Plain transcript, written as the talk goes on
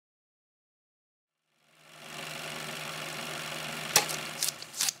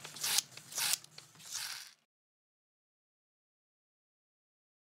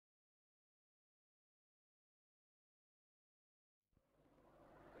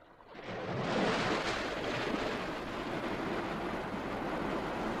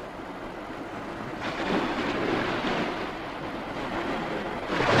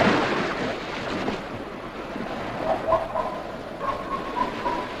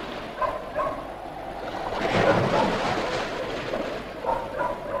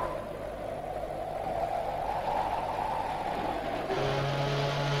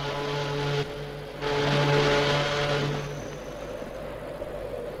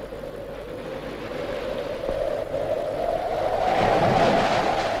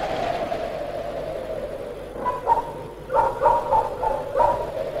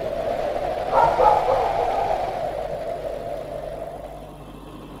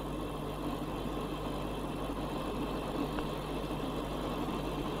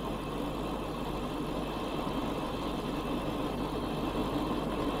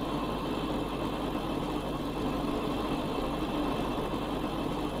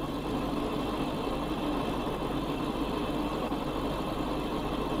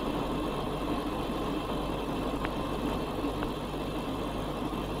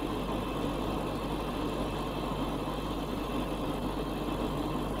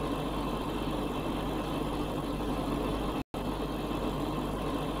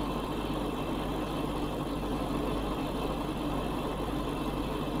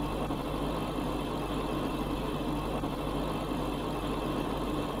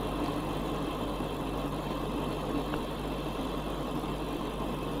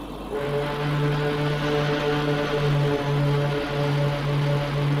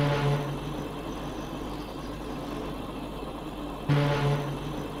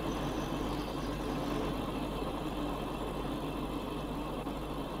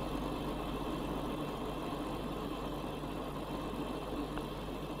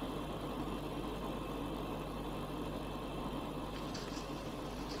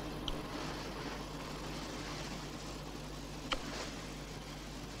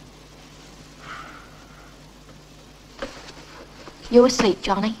You asleep,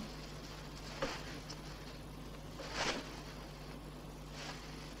 Johnny?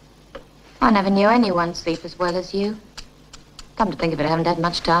 I never knew anyone sleep as well as you. Come to think of it, I haven't had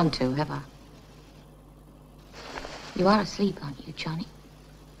much time to, have I? You are asleep, aren't you, Johnny?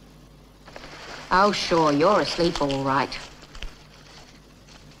 Oh, sure, you're asleep all right.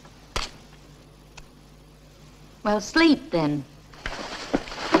 Well, sleep then.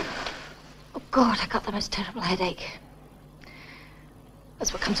 Oh, God, I got the most terrible headache.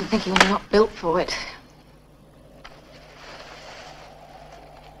 That's what comes of thinking when you're not built for it.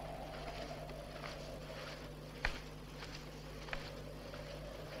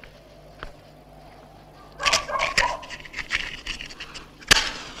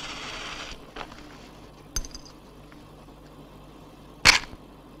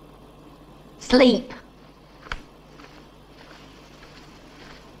 Sleep.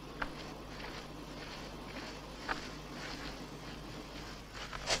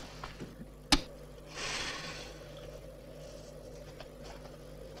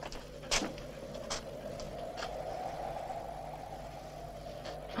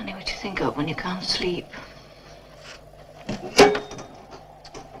 Funny what you think of when you can't sleep.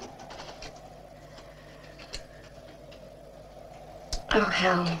 Oh,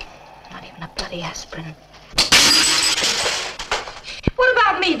 hell. Not even a bloody aspirin. What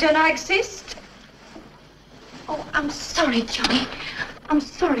about me? Don't I exist? Oh, I'm sorry, Johnny. I'm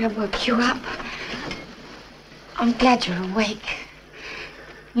sorry I woke you up. I'm glad you're awake.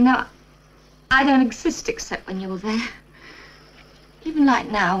 You know, I don't exist except when you're there. Even like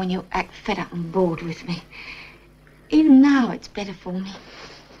now, when you act fed up and bored with me. Even now, it's better for me.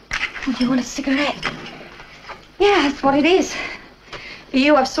 Oh, do you want a cigarette? Yeah, that's what it is. For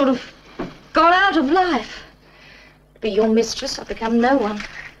you, I've sort of gone out of life. To be your mistress, I've become no one.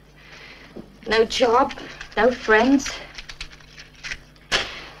 No job, no friends.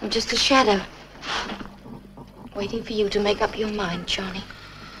 I'm just a shadow. Waiting for you to make up your mind, Johnny.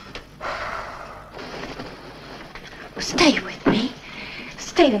 Well, stay with me.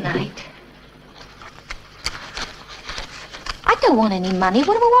 Stay tonight. I don't want any money.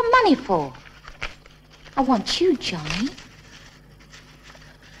 What do I want money for? I want you, Johnny.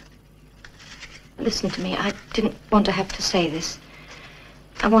 Listen to me. I didn't want to have to say this.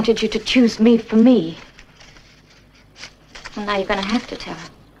 I wanted you to choose me for me. And now you're going to have to tell her.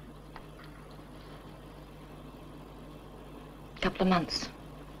 A couple of months.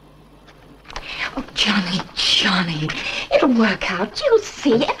 Oh, Johnny, Johnny. It'll work out. You'll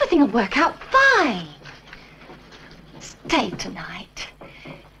see. Everything will work out fine. Stay tonight.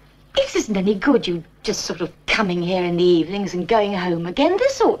 This isn't any good, you just sort of coming here in the evenings and going home again.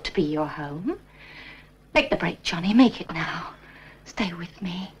 This ought to be your home. Make the break, Johnny. Make it now. Stay with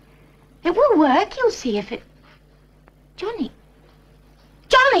me. It will work. You'll see if it... Johnny.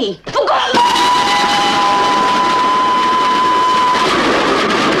 Johnny! For God's sake!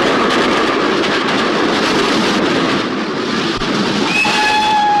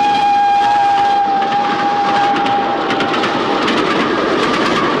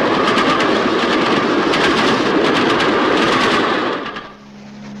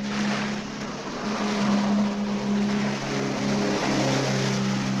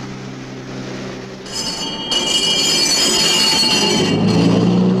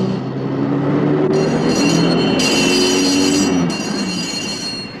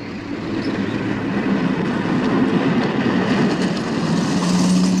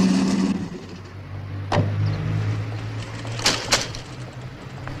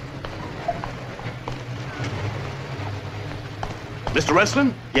 Mr.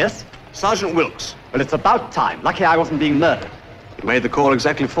 Westland? Yes? Sergeant Wilkes. Well, it's about time. Lucky I wasn't being murdered. You made the call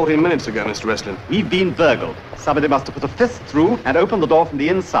exactly 14 minutes ago, Mr. Westland. We've been burgled. Somebody must have put a fist through and opened the door from the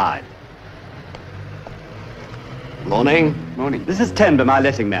inside. Morning. Morning. This is Tenby, my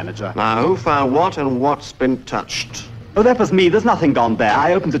letting manager. Now, who found what and what's been touched? Oh, that was me. There's nothing gone there.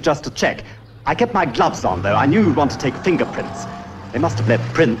 I opened it just to check. I kept my gloves on, though. I knew you'd want to take fingerprints. They must have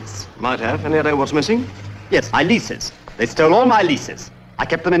left prints. Might have. Any idea what's missing? Yes, my leases. They stole all my leases. I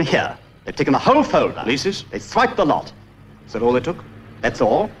kept them in here. They've taken the whole folder. Leases? They swiped the lot. Is that all they took? That's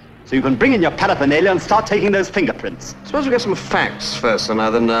all. So you can bring in your paraphernalia and start taking those fingerprints. Suppose we get some facts first, sir. Now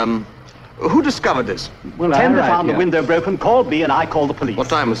then, who discovered this? Well, Tender found the window broken, called me, and I called the police. What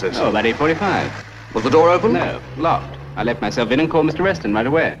time was this? Oh, about 8:45. Was the door open? No, locked. I let myself in and called Mr. Reston right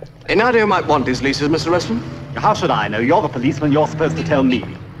away. Any idea who might want these leases, Mr. Reston? How should I know? You're the policeman. You're supposed to tell me.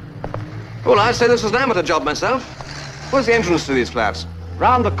 Well, I'd say this was an amateur job myself. Where's the entrance to these flats?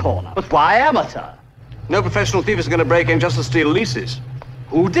 Round the corner. But why amateur? No professional thief is going to break in just to steal leases.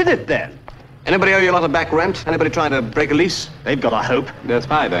 Who did it then? Anybody owe you a lot of back rent? Anybody trying to break a lease? They've got a hope. There's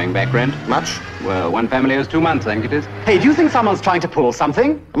 5 owing back rent. Much? Well, one family owes 2 months, I think it is. Hey, do you think someone's trying to pull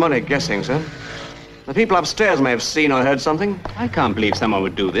something? I'm only guessing, sir. The people upstairs may have seen or heard something. I can't believe someone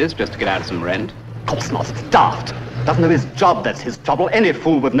would do this just to get out of some rent. Of course not. It's daft. Doesn't know his job, that's his trouble. Any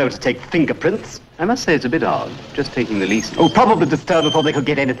fool would know to take fingerprints. I must say it's a bit odd, just taking the lease. Oh, probably disturbed before they could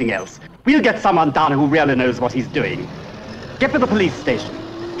get anything else. We'll get someone down who really knows what he's doing. Get to the police station.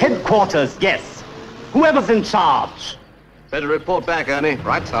 Headquarters, yes. Whoever's in charge. Better report back, Ernie.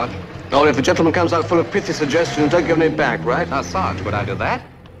 Right, Sarge. Oh, if the gentleman comes out full of pithy suggestions, don't give any back, right? Now, Sarge, would I do that?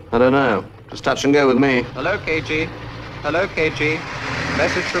 I don't know. Just touch and go with me. Hello, KG. Hello, KG.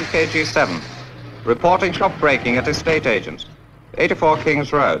 Message from KG7. Reporting shop breaking at estate agents. 84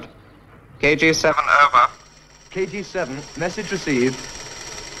 Kings Road. KG7, over. KG7, message received.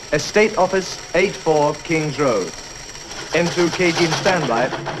 Estate office, 84 Kings Road. N2 KG in standby,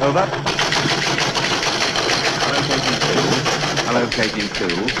 over. Hello,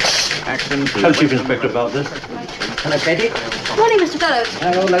 KG2. Action 2. Hello, Chief Inspector Bartlett. Hello, Katie. Morning, Mr. Fellows.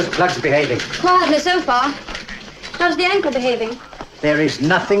 How are all those plugs behaving? Quietly so far. How's the ankle behaving? There is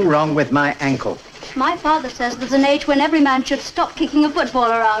nothing wrong with my ankle. My father says there's an age when every man should stop kicking a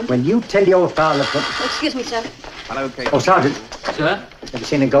football around. When you tell your father... Excuse me, sir. Hello, KG. Oh, Sergeant, Sir? have you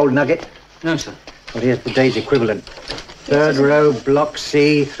seen a gold nugget? No, sir. Well, here's the day's equivalent. Third row, block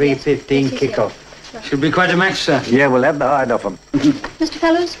C, 3:15 kickoff. Should be quite a match, sir. Yeah, we'll have the hide off them. Mr.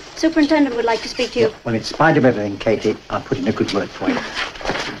 Fellows, superintendent would like to speak to you. Well, in spite of everything, Katie, I'll put in a good word for you.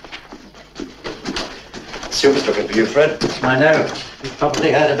 Silver's looking for you, Fred. I know. You've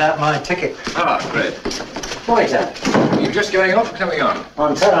probably heard about my ticket. Ah, Fred. What is that? Are you just going off or coming on?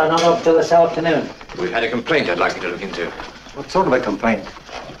 On, sir, I'm not off till this afternoon. We've had a complaint I'd like you to look into. What sort of a complaint?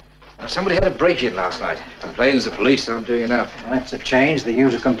 Now, somebody had a break-in last night. Complains the police aren't doing enough. Well, that's a change. The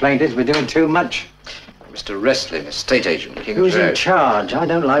usual complaint is we're doing too much. Mr. Wrestling, estate agent, King's Who's in Road. charge? I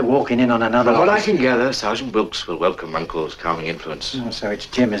don't like walking in on another From what I office. can gather, Sergeant Wilkes will welcome Uncle's calming influence. Oh, so it's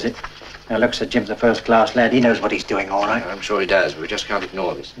Jim, is it? Now, look, sir, Jim's a first-class lad. He knows what he's doing, all right. I'm sure he does, but we just can't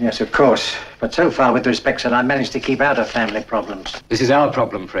ignore this. Yes, of course. But so far, with respect, sir, I managed to keep out of family problems. This is our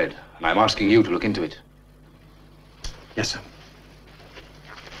problem, Fred, and I'm asking you to look into it. Yes, sir.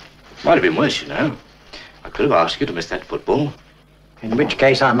 Might have been worse, you know. I could have asked you to miss that football. In which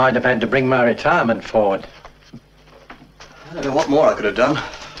case, I might have had to bring my retirement forward. I don't know what more I could have done.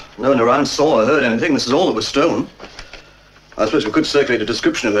 No one around saw or heard anything. This is all that was stolen. I suppose we could circulate a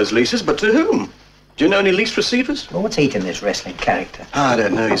description of those leases, but to whom? Do you know any lease receivers? Well, what's eating this wrestling character? I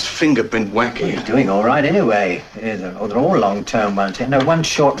don't know. He's fingerprint wacky. He's doing all right anyway. Yeah, they're all long-term ones. No, one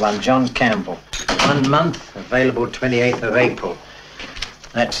short one, John Campbell. 1 month, available 28th of April.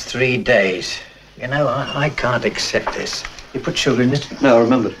 That's 3 days. You know, I can't accept this. You put sugar in it? No, I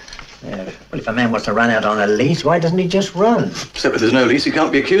remember. Yeah. Well, if a man wants to run out on a lease, why doesn't he just run? Except if there's no lease, he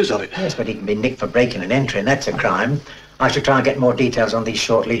can't be accused of it. Yes, but he can be nicked for breaking and entering. That's a crime. I should try and get more details on these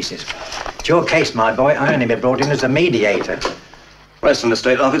short leases. It's your case, my boy. I only been brought in as a mediator. Rest in the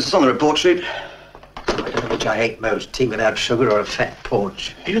state office. It's on the report sheet. Which I hate most, tea without sugar or a fat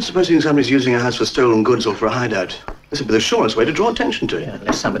porch. You don't suppose somebody's using a house for stolen goods or for a hideout? This would be the surest way to draw attention to it. Yeah,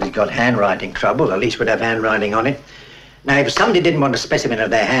 unless somebody's got handwriting trouble, at least would have handwriting on it. Now, if somebody didn't want a specimen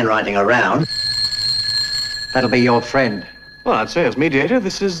of their handwriting around, that'll be your friend. Well, I'd say as mediator,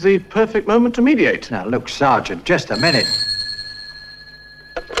 this is the perfect moment to mediate. Now, look, Sergeant, just a minute.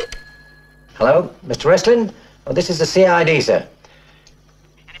 Hello, Mr. Wrestling? Oh, this is the CID, sir.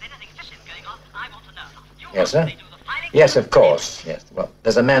 Yes, sir? Yes, of course. Yes. Well,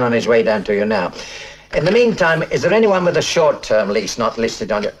 there's a man on his way down to you now. In the meantime, is there anyone with a short-term lease not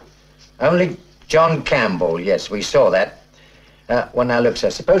listed on your... Only John Campbell. Yes, we saw that. Well, now, look, sir,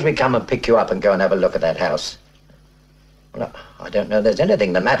 suppose we come and pick you up and go and have a look at that house. Well, I don't know there's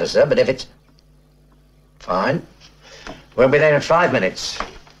anything the matter, sir, but if it's... Fine. We'll be there in 5 minutes.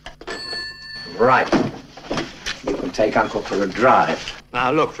 Right. You can take Uncle for a drive.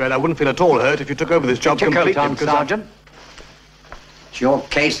 Now, look, Fred, I wouldn't feel at all hurt if you took over this job completely. Tom, Sergeant. It's your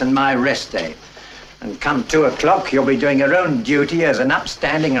case and my rest day. And come 2 o'clock, you'll be doing your own duty as an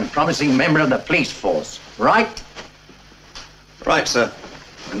upstanding and promising member of the police force. Right? Right, sir.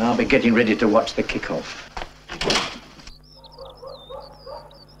 And I'll be getting ready to watch the kickoff.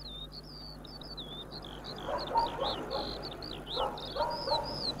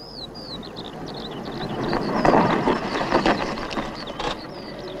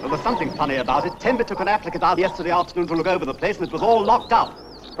 Well, there's something funny about it. Tenby took an applicant out yesterday afternoon to look over the place, and it was all locked up.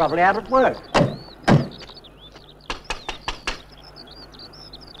 Probably out at work.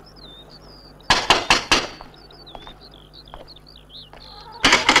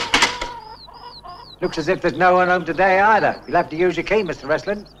 Looks as if there's no one home today either. You'll have to use your key, Mr.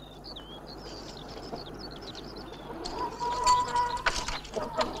 Wrestling.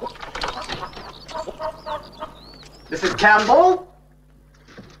 Mrs. Campbell?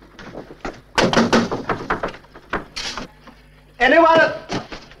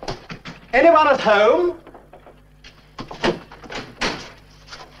 Anyone at home?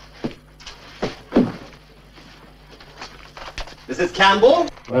 Mrs. Campbell?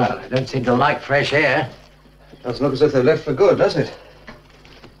 Well, I don't seem to like fresh air. Doesn't look as if they've left for good, does it?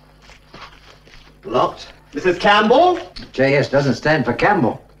 Locked. Mrs. Campbell? JS doesn't stand for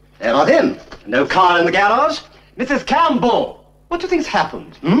Campbell. They're not in. No car in the garage. Mrs. Campbell! What do you think's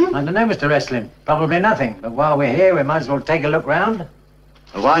happened? I don't know, Mr. Wrestling. Probably nothing. But while we're here, we might as well take a look round.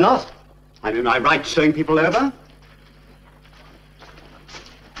 Well, why not? I'm in my right showing people over.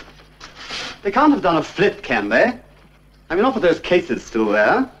 They can't have done a flip, can they? I mean, not with those cases still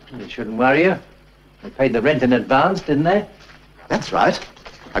there. It shouldn't worry you. They paid the rent in advance, didn't they? That's right.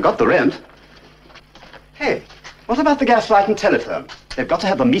 I got the rent. Hey, what about the gaslight and telephone? They've got to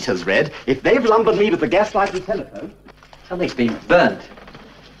have the meters read. If they've lumbered me with the gaslight and telephone... Something's been burnt.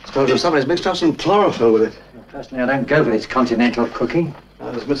 Suppose if somebody's mixed up some chlorophyll with it. Well, personally, I don't go for this continental cooking.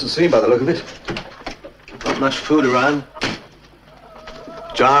 There's Mr. C by the look of it. Not much food around.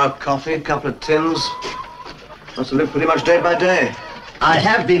 Jar of coffee, a couple of tins. Must have lived pretty much day by day. I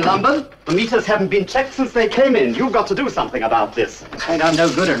have been lumbered. The meters haven't been checked since they came in. You've got to do something about this. Ain't I'm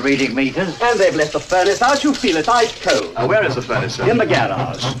no good at reading meters. And they've left the furnace out. You feel it ice cold. Where is the furnace, sir? In the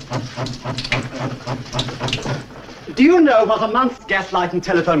garage. Do you know what a month's gaslight and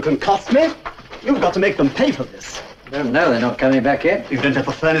telephone can cost me? You've got to make them pay for this. Don't know, they're not coming back yet. You don't have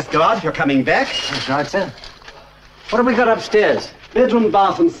the furnace go out if you're coming back. That's right, sir. What have we got upstairs? Bedroom,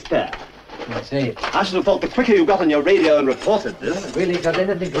 bath and spare. I see. I should have thought the quicker you got on your radio and reported this. We haven't really got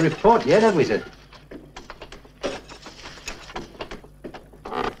anything to report yet, have we, sir?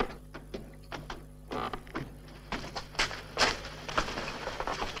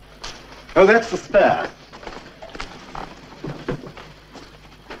 Oh, that's the spare.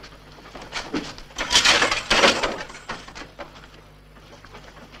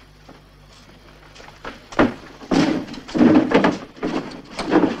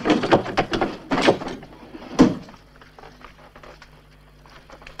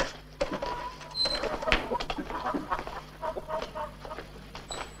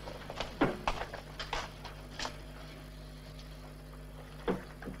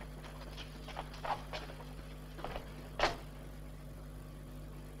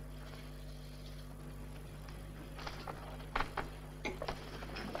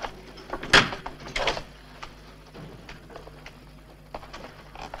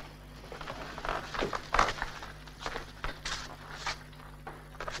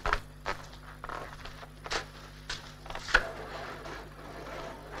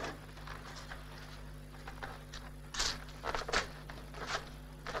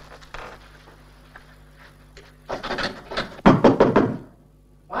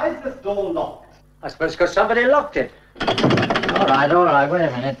 Door locked. I suppose because somebody locked it. All right, wait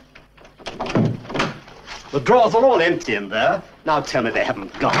a minute. The drawers are all empty in there. Now tell me they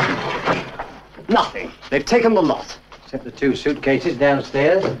haven't gone. Nothing. They've taken the lot. Except the 2 suitcases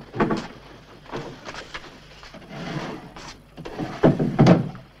downstairs.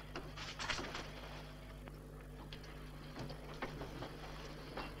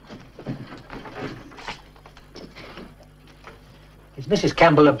 Is Mrs.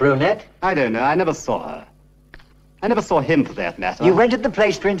 Campbell a brunette? I don't know. I never saw her. I never saw him, for that matter. You rented the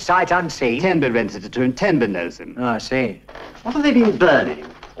place to in sight unseen? Tenby rented it to him. Tenby knows him. Oh, I see. What have they been burning?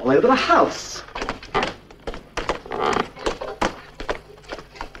 All over the house.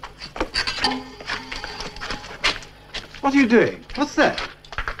 What are you doing? What's that?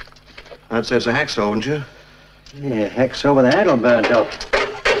 I'd say it's a hacksaw, wouldn't you? Yeah, hacksaw with the handle burnt off.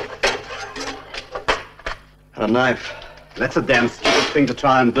 And a knife. That's a damn stupid thing to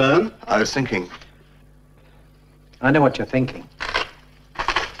try and burn. I was thinking. I know what you're thinking.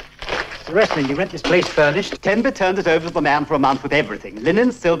 The Wrestling, you rent this place furnished? Tenby turned it over to the man for a month with everything.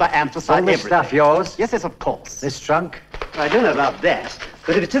 Linen, silver, anthracite, All this everything. stuff yours? Yes, yes, of course. This trunk? I don't know about that,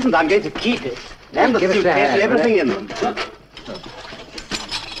 but if it isn't, I'm going to keep it. And the Give us a suitcase hand, and everything will in them.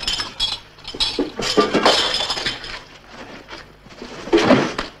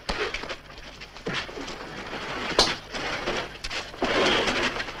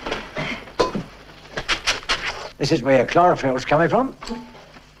 This is where your chlorophyll's coming from.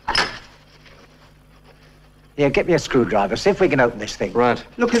 Here, get me a screwdriver. See if we can open this thing. Right.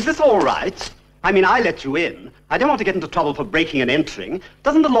 Look, is this all right? I mean, I let you in. I don't want to get into trouble for breaking and entering.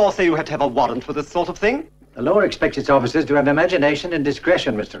 Doesn't the law say you have to have a warrant for this sort of thing? The law expects its officers to have imagination and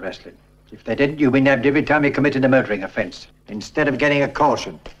discretion, Mr. Westlin. If they didn't, you'd be nabbed every time you committed a motoring offence, instead of getting a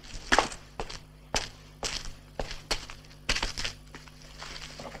caution.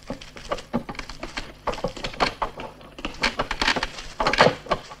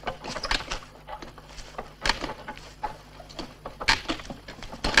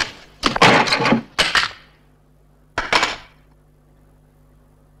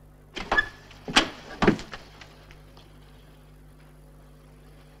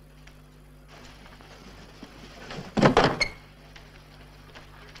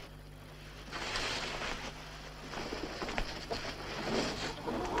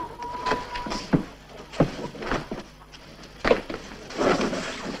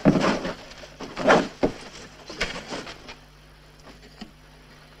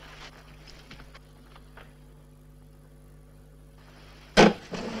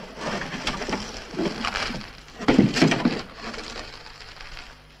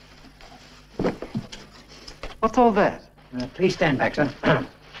 What's all that? Please stand back, sir.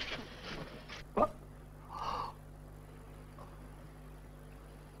 What?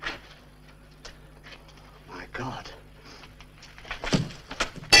 My God.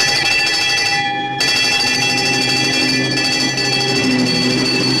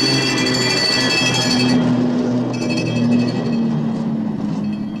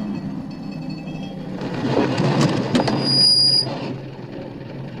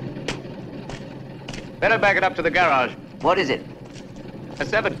 Better back it up to the garage. What is it? A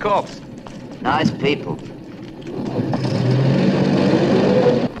severed corpse. Nice people.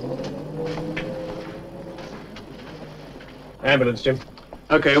 Ambulance, Jim.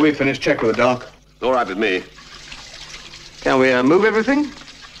 Okay, we finished. Check with the doc. All right with me. Can we move everything?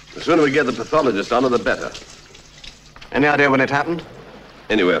 The sooner we get the pathologist on her, the better. Any idea when it happened?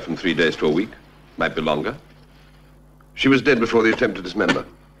 Anywhere from 3 days to a week. Might be longer. She was dead before the attempt to dismember.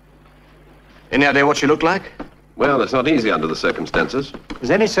 Any idea what she looked like? Well, it's not easy under the circumstances.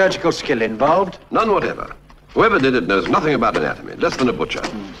 Was any surgical skill involved? None whatever. Whoever did it knows nothing about anatomy, less than a butcher.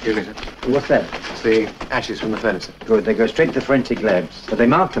 Excuse me, sir. What's that? It's the ashes from the furnace, sir. Good, they go straight to forensic labs. But they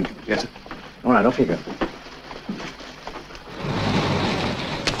marked them. Yes, sir. All right, off you go.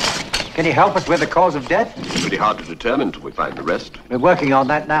 Can you help us with the cause of death? Pretty hard to determine until we find the rest. We're working on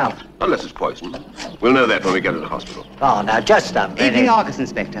that now. Unless it's poison. We'll know that when we get to the hospital. Oh, now, just a minute. Evening, Argus,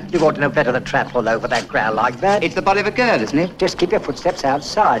 Inspector. You ought to know better than tramp all over that ground like that. It's the body of a girl, isn't it? Just keep your footsteps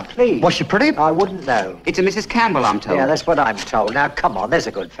outside, please. Was she pretty? I wouldn't know. It's a Mrs. Campbell, I'm told. Yeah, that's what I'm told. Now, come on, there's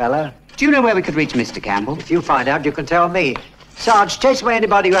a good fellow. Do you know where we could reach Mr. Campbell? If you find out, you can tell me. Sarge, chase away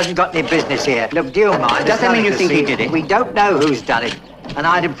anybody who hasn't got any business here. Look, do you mind? Does that mean you think he did it? We don't know who's done it. And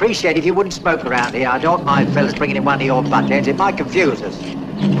I'd appreciate if you wouldn't smoke around here. I don't mind fellas bringing in one of your buttheads. It might confuse us.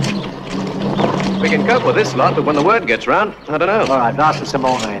 We can cope with this lot, but when the word gets round, I don't know. All right, ask for some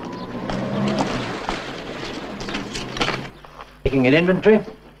more men. Taking an inventory?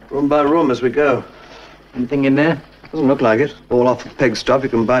 Room by room as we go. Anything in there? Doesn't look like it. All off the peg stuff you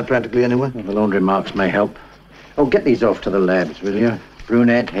can buy practically anywhere. Well, the laundry marks may help. Oh, get these off to the labs, will you?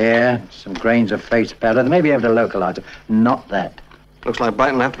 Brunette hair, some grains of face powder. They may be able to localize it. Not that. Looks like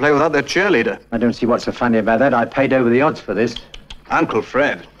Brighton will have to play without their cheerleader. I don't see what's so funny about that. I paid over the odds for this. Uncle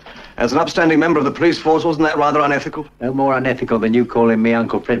Fred. As an upstanding member of the police force, wasn't that rather unethical? No more unethical than you calling me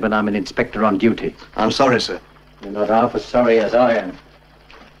Uncle Fred when I'm an inspector on duty. I'm sorry, sir. You're not half as sorry as I am.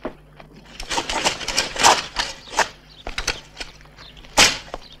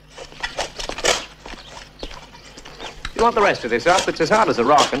 You want the rest of this up? It's as hard as a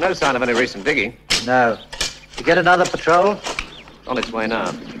rock and no sign of any recent digging. No. You get another patrol? On its way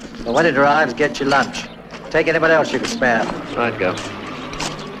now. Well, when it arrives, get your lunch. Take anybody else you can spare. Right, go.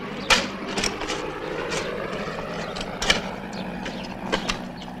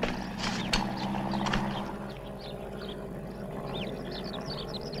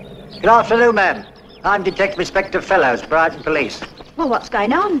 Good afternoon, ma'am. I'm Detective Inspector Fellows, Brighton Police. Well, what's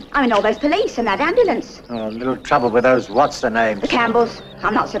going on? I mean, all those police and that ambulance. Oh, a little trouble with those what's-the-names. The Campbells.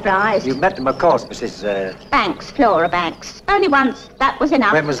 I'm not surprised. You've met them, of course, Mrs. Banks, Flora Banks. Only once. That was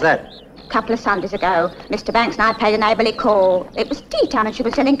enough. When was that? couple of Sundays ago. Mr. Banks and I paid a neighbourly call. It was tea time and she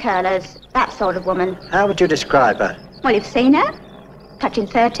was selling curlers. That sort of woman. How would you describe her? Well, you've seen her. Touching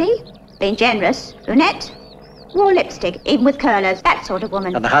 30. Being generous. Brunette. Wore lipstick, even with curlers. That sort of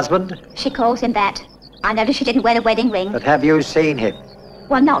woman. And the husband? She calls him that. I noticed she didn't wear the wedding ring. But have you seen him?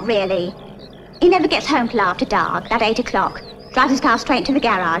 Well, not really. He never gets home till after dark, at 8 o'clock. Drives his car straight into the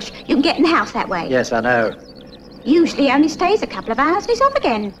garage. You can get in the house that way. Yes, I know. Usually he only stays a couple of hours and he's off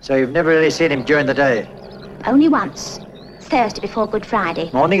again. So you've never really seen him during the day? Only once. Thursday before Good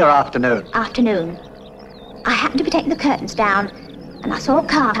Friday. Morning or afternoon? Afternoon. I happened to be taking the curtains down, and I saw a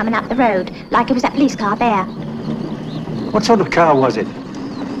car coming up the road, like it was that police car there. What sort of car was it?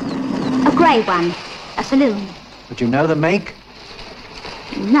 A grey one. A saloon. Would you know the make?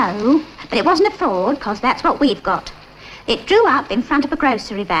 No, but it wasn't a Ford, because that's what we've got. It drew up in front of a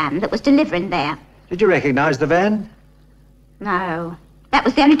grocery van that was delivering there. Did you recognize the van? No. That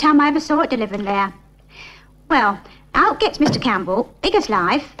was the only time I ever saw it delivering there. Well, out gets Mr. Campbell, big as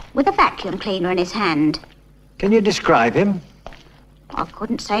life, with a vacuum cleaner in his hand. Can you describe him? I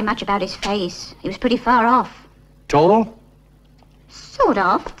couldn't say much about his face. He was pretty far off. Tall? Sort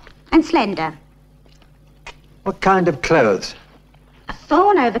of. And slender. What kind of clothes? A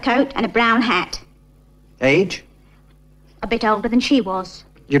fawn overcoat and a brown hat. Age? A bit older than she was.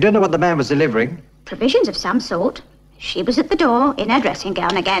 You don't know what the man was delivering? Provisions of some sort. She was at the door, in her dressing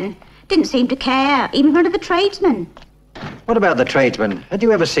gown again. Didn't seem to care, even one of the tradesmen. What about the tradesman? Had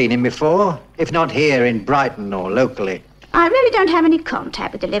you ever seen him before? If not here in Brighton or locally? I really don't have any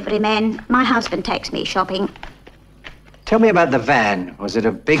contact with delivery men. My husband takes me shopping. Tell me about the van. Was it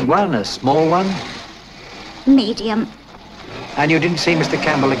a big one, a small one? Medium. And you didn't see Mr.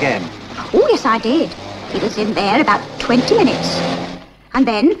 Campbell again? Oh, yes, I did. He was in there about 20 minutes. And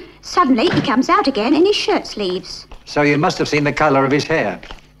then, suddenly, he comes out again in his shirt sleeves. So you must have seen the colour of his hair.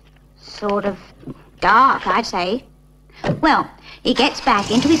 Sort of dark, I'd say. Well, he gets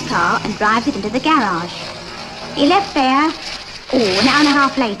back into his car and drives it into the garage. He left there, an hour and a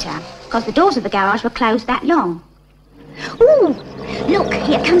half later, because the doors of the garage were closed that long. Ooh, look,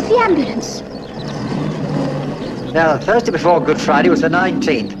 here comes the ambulance. Now, Thursday before Good Friday was the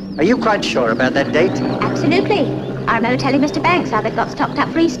 19th. Are you quite sure about that date? Absolutely. I remember telling Mr. Banks how they got stocked up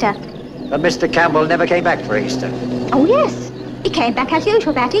for Easter. But Mr. Campbell never came back for Easter. Oh, yes. He came back as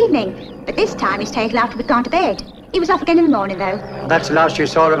usual that evening. But this time he stayed till after we'd gone to bed. He was off again in the morning, though. That's the last you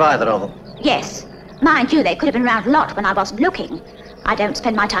saw of either of them? Yes. Mind you, they could have been around a lot when I wasn't looking. I don't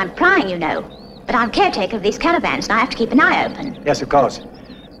spend my time prying, you know. But I'm caretaker of these caravans and I have to keep an eye open. Yes, of course.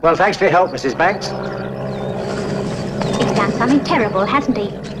 Well, thanks for your help, Mrs. Banks. He's done something terrible, hasn't he?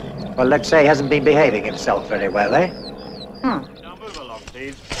 Well, let's say he hasn't been behaving himself very well, eh? Now move along,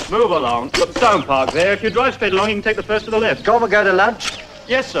 please. Move along. Look, don't park there. If you drive straight along, you can take the first to the left. Go and go to lunch?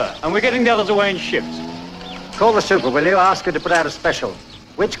 Yes, sir. And we're getting the others away in shifts. Call the super, will you? Ask her to put out a special.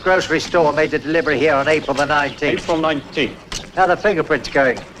 Which grocery store made the delivery here on April the 19th? April 19th. How are the fingerprints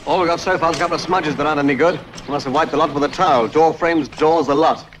going? All we got so far is a couple of smudges that aren't any good. We must have wiped the lot with a towel. Door frames, doors, the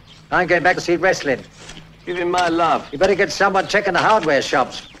lot. I'm going back to see wrestling. Give him my love. You better get someone checking the hardware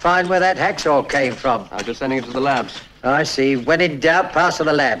shops. Find where that hacksaw came from. I'm just sending it to the labs. I see. When in doubt, pass to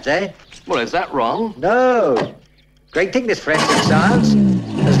the labs, eh? Well, is that wrong? No. Great thing, this forensic science.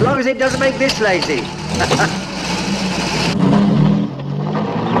 As long as it doesn't make this lazy.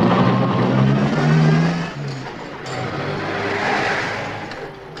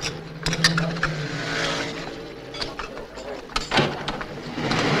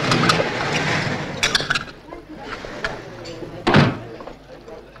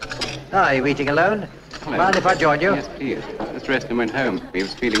 Are you eating alone? Hello. Mind if I join you? Yes, please. Mr. Reston went home. He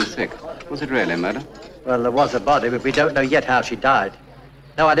was feeling sick. Was it really murder? Well, there was a body, but we don't know yet how she died.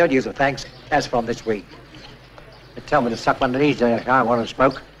 No, I don't use it, thanks. As from this week. They tell me to suck one of these days. I want to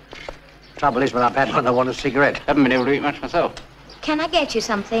smoke. Trouble is, when I've had one, I want a cigarette. Haven't been able to eat much myself. Can I get you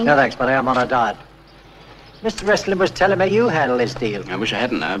something? No, thanks, but I am on a diet. Mr. Wrestling was telling me you handle this deal. I wish I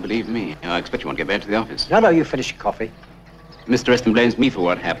hadn't now, believe me. I expect you want to get back to the office. No, you finish your coffee. Mr. Reston blames me for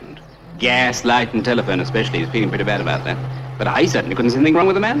what happened. Gas, light, and telephone especially. He's feeling pretty bad about that. But I certainly couldn't see anything wrong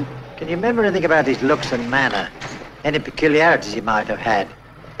with the man. Can you remember anything about his looks and manner? Any peculiarities he might have had?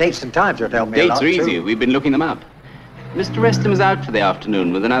 Dates and times will tell me a lot, Dates are easy. too. We've been looking them up. Mr. Reston was out for the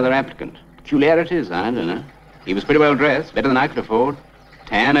afternoon with another applicant. Peculiarities? I don't know. He was pretty well dressed, better than I could afford.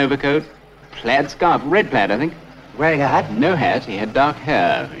 Tan overcoat, plaid scarf, red plaid, I think. Wearing a hat? No hat. He had dark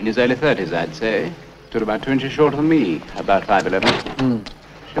hair. In his early 30s, I'd say. Stood about 2 inches shorter than me. About 5'11".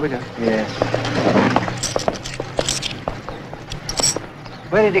 Shall we go? Yes.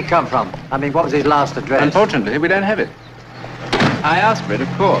 Where did he come from? I mean, what was his last address? Unfortunately, we don't have it. I asked for it, of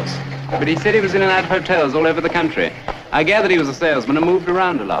course. But he said he was in and out of hotels all over the country. I gathered he was a salesman and moved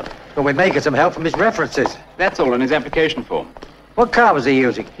around a lot. Well, we may get some help from his references. That's all in his application form. What car was he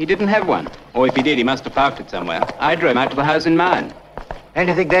using? He didn't have one. Or if he did, he must have parked it somewhere. I drove him out to the house in mine.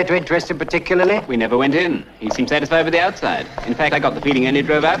 Anything there to interest him particularly? We never went in. He seemed satisfied with the outside. In fact, I got the feeling he only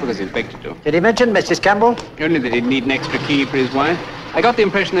drove out because he expected to. Did he mention Mrs. Campbell? Only that he'd need an extra key for his wife. I got the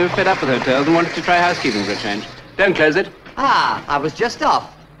impression they were fed up with hotels and wanted to try housekeeping for a change. Don't close it. Ah, I was just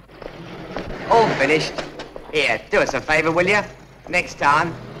off. All finished. Here, do us a favour, will you? Next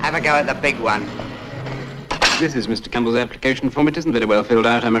time, have a go at the big one. This is Mr. Campbell's application form. It isn't very well filled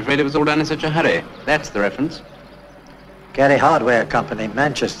out, I'm afraid. It was all done in such a hurry. That's the reference. Gary Hardware Company,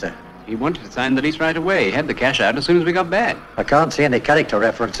 Manchester. He wanted to sign the lease right away. He had the cash out as soon as we got back. I can't see any character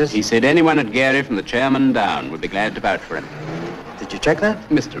references. He said anyone at Gary from the chairman down would be glad to vouch for him. Did you check that?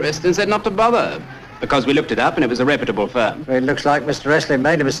 Mr. Reston said not to bother, because we looked it up and it was a reputable firm. Well, it looks like Mr. Reston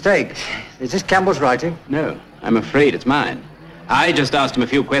made a mistake. Is this Campbell's writing? No, I'm afraid it's mine. I just asked him a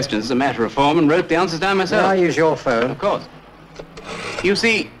few questions as a matter of form and wrote the answers down myself. May I use your phone? Of course. You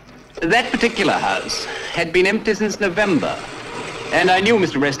see, that particular house had been empty since November. And I knew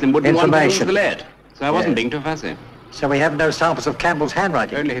Mr. Reston wouldn't want to lose the let, so I wasn't being too fussy. So we have no samples of Campbell's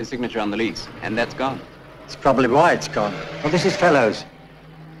handwriting? Only his signature on the lease, and that's gone. It's probably why it's gone. Well, this is Fellows.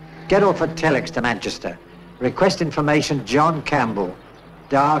 Get off at telex to Manchester. Request information John Campbell.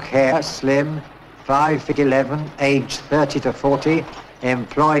 Dark hair, slim, 5'11", age 30 to 40,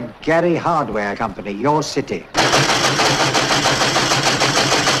 employed Gary Hardware Company, your city.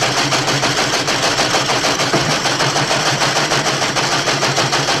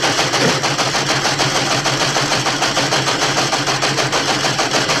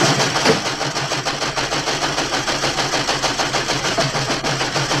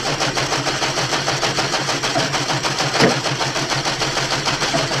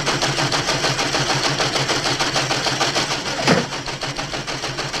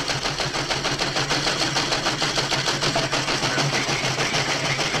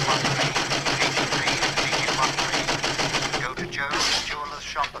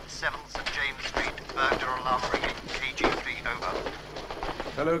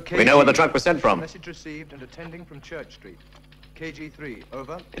 We know where the trunk was sent from. Message received and attending from Church Street. KG3,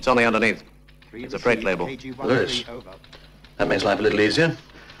 over. It's on the underneath. It's a freight label. Lewis. That makes life a little easier.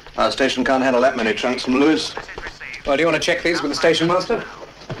 Our station can't handle that many trunks from Lewis. Well, do you want to check these with the station master?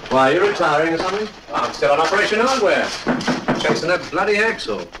 Why, are you retiring or something? I'm still on Operation Hardware. Chasing that bloody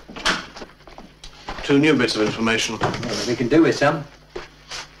axle. 2 new bits of information. Well, we can do with some.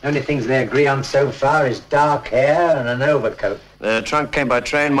 Only things they agree on so far is dark hair and an overcoat. The trunk came by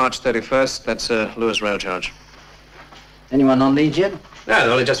train March 31st. That's a Lewis rail charge. Anyone on these yet? No,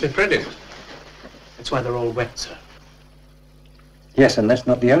 they've only just been printed. That's why they're all wet, sir. Yes, and that's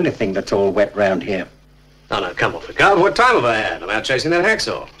not the only thing that's all wet round here. No, come off the car. What time have I had? I'm out chasing that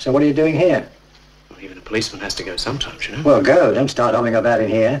hacksaw. So what are you doing here? Well, even a policeman has to go sometimes, you know. Well, go. Don't start humming about in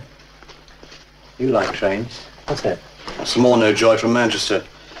here. You like trains. What's that? Some more no joy from Manchester.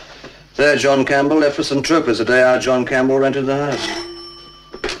 There, John Campbell left for St. Tropez the day our John Campbell rented the house.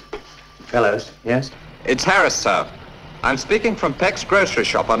 Fellows, yes? It's Harris, sir. I'm speaking from Peck's grocery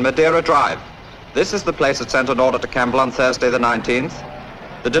shop on Madeira Drive. This is the place that sent an order to Campbell on Thursday the 19th.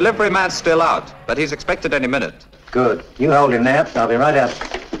 The delivery man's still out, but he's expected any minute. Good. You hold him there. I'll be right up.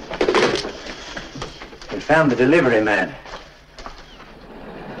 We found the delivery man.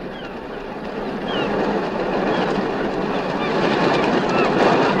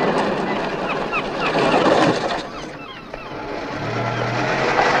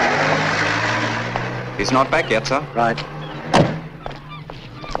 He's not back yet, sir. Right.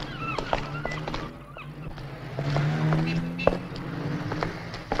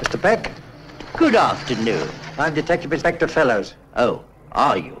 Mr. Peck? Good afternoon. I'm Detective Inspector Fellows. Oh,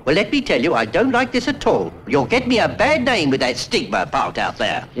 are you? Well, let me tell you, I don't like this at all. You'll get me a bad name with that stigma part out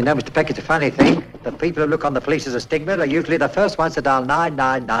there. You know, Mr. Peck, it's a funny thing. The people who look on the police as a stigma are usually the first ones to dial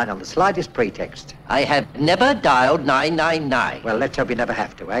 999 on the slightest pretext. I have never dialed 999. Well, let's hope you never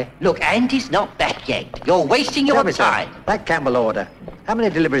have to, eh? Look, Andy's not back yet. You're wasting your Tell me, time. sir, that Campbell order, how many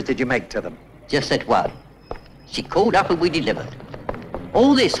deliveries did you make to them? Just that one. She called up and we delivered.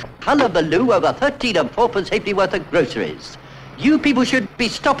 All this hullabaloo over 13 and 4pence halfpenny worth of groceries. You people should be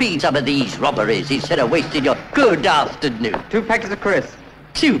stopping some of these robberies instead of wasting your good afternoon. 2 packets of crisps.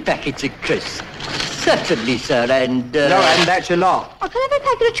 2 packets of crisps. Certainly, sir, and... No, and that's your lot. I can have a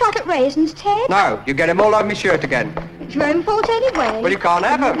packet of chocolate raisins, Ted. No, you get them all over my shirt again. It's your own fault anyway. Well, you can't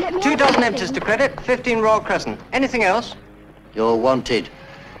have Let them. me 2 have dozen anything. empties to credit, 15 Royal Crescent. Anything else? You're wanted.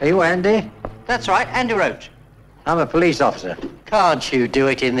 Are you Andy? That's right, Andy Roach. I'm a police officer. Can't you do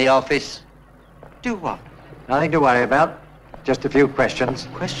it in the office? Do what? Nothing to worry about. Just a few questions.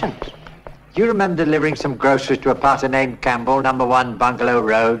 Questions? Do you remember delivering some groceries to a party named Campbell, number 1 Bungalow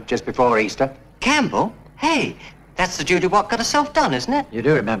Road, just before Easter? Campbell? Hey, that's the Judy what got herself done, isn't it? You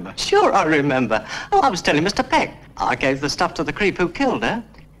do remember? Sure, I remember. Oh, I was telling Mr. Peck. I gave the stuff to the creep who killed her.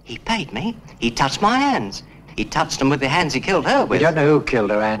 He paid me. He touched my hands. He touched them with the hands he killed her with. We don't know who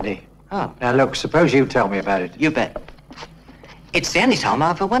killed her, Andy. Oh. Now, look, suppose you tell me about it. You bet. It's the only time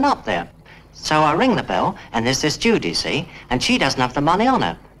I ever went up there. So I ring the bell, and there's this Judy, see? And she doesn't have the money on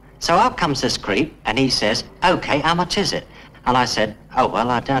her. So up comes this creep, and he says, OK, how much is it? And I said, oh, well,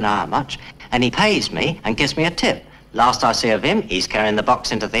 I don't know how much. And he pays me and gives me a tip. Last I see of him, he's carrying the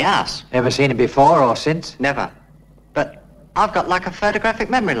box into the house. Ever seen him before or since? Never. But I've got like a photographic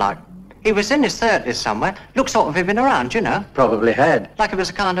memory, like. He was in his 30s somewhere. Looked sort of him been around, you know. Probably had. Like it was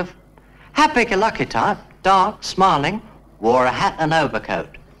a kind of happy-go-lucky type. Dark, smiling, wore a hat and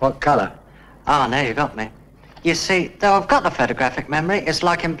overcoat. What colour? Ah, now you got me. You see, though I've got the photographic memory, it's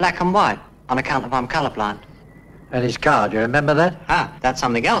like in black and white, on account of I'm colourblind. And his car, do you remember that? Ah, that's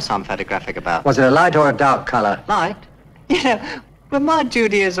something else I'm photographic about. Was it a light or a dark colour? Light? You know, when my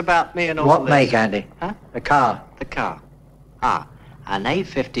duty is about me and all What this... make, Andy? Huh? The car. The car. Ah, an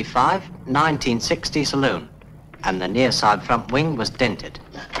A55 1960 saloon. And the near side front wing was dented.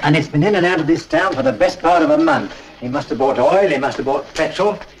 And it's been in and out of this town for the best part of a month. He must have bought oil, he must have bought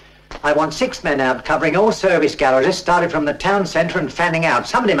petrol. I want 6 men out covering all service garages, started from the town centre and fanning out.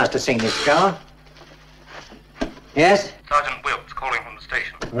 Somebody must have seen this car. Yes? Sergeant Wilkes calling from the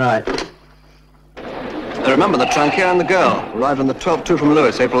station. Right. I remember the trunk here and the girl. Arrived on the 12.2 from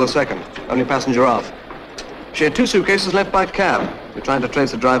Lewis, April the 2nd. Only passenger off. She had 2 suitcases left by cab. We're trying to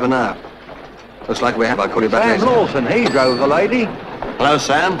trace the driver now. Looks like we have. I'll call you back later. Sam Lawson, he drove the lady. Hello,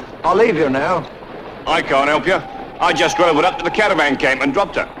 Sam. I'll leave you now. I can't help you. I just drove her up to the caravan camp and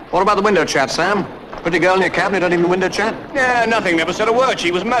dropped her. What about the window chat, Sam? Pretty girl in your cab and you don't even window chat? Yeah, nothing. Never said a word.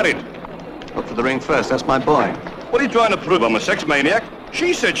 She was married. Look for the ring first. That's my boy. What are you trying to prove? I'm a sex maniac.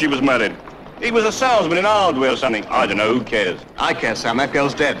 She said she was married. He was a salesman in hardware or something. I don't know. Who cares? I care, Sam. That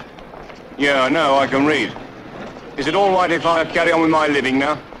girl's dead. Yeah, I know. I can read. Is it all right if I carry on with my living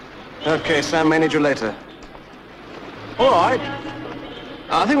now? Okay, Sam. May need you later. All right.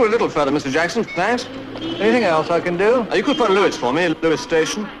 I think we're a little further, Mr. Jackson. Thanks. Anything else I can do? You could phone Lewis for me, Lewis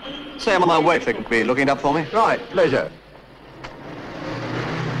Station. Say I'm on my way if they could be looking it up for me. Right, pleasure.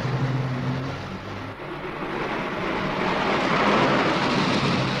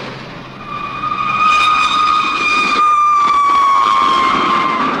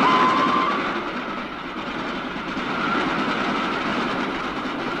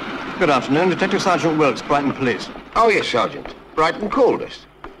 Good afternoon. Detective Sergeant Wilkes, Brighton Police. Oh, yes, Sergeant. Brighton called us.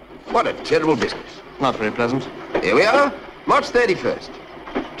 What a terrible business. Not very pleasant. Here we are, March 31st.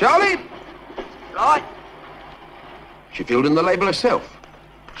 Charlie? Right. She filled in the label herself.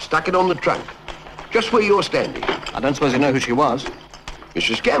 Stuck it on the trunk. Just where you're standing. I don't suppose you know who she was?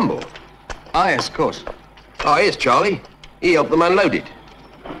 Mrs. Campbell. Ah, yes, of course. Oh, here's Charlie. He helped them unload it.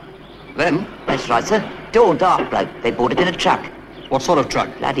 Them? That's right, sir. Tall, dark bloke. They bought it in a truck. What sort of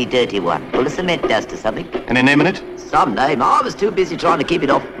truck? Bloody dirty one. Full of cement dust or something. Any name in it? Some name. I was too busy trying to keep it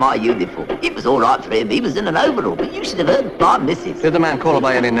off my uniform. It was all right for him. He was in an overall, but you should have heard my missus. Did the man call her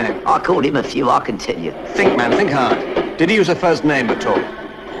by any name? I called him a few, I can tell you. Think, man, think hard. Did he use her first name at all?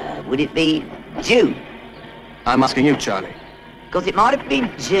 Would it be June? I'm asking you, Charlie. Because it might have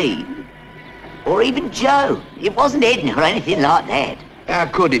been Jean. Or even Joe. It wasn't Edna or anything like that. How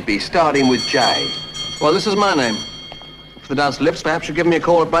could it be, starting with J? Well, this is my name. If the dance lifts, perhaps you'll give me a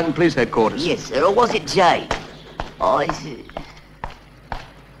call at Brighton Police Headquarters. Yes, sir. Or was it J? I see.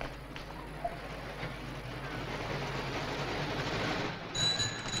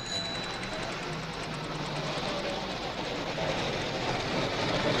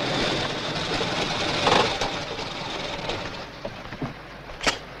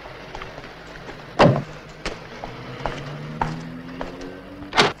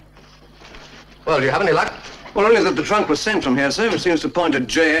 Well, do you have any luck? Well, only that the trunk was sent from here, sir, which seems to point at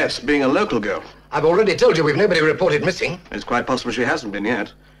J.S. being a local girl. I've already told you we've nobody reported missing. It's quite possible she hasn't been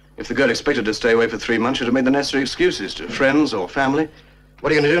yet. If the girl expected to stay away for 3 months, she'd have made the necessary excuses to friends or family.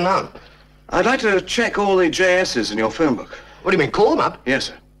 What are you going to do now? I'd like to check all the J.S.'s in your phone book. What do you mean, call them up? Yes,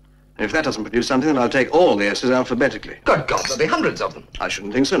 sir. And if that doesn't produce something, then I'll take all the S's alphabetically. Good God, there'll be hundreds of them. I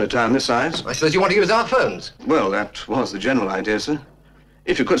shouldn't think so in a town this size. I suppose you want to use our phones? Well, that was the general idea, sir.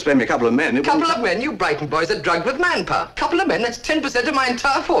 If you could spare me a couple of men, it Couple of men? You Brighton boys are drugged with manpower. Couple of men? That's 10% of my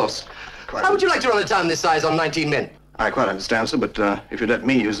entire force. How would you like to run a town this size on 19 men? I quite understand, sir, but if you'd let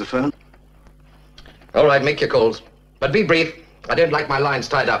me use the phone. All right, make your calls. But be brief. I don't like my lines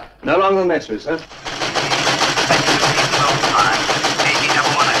tied up. No longer than necessary, sir.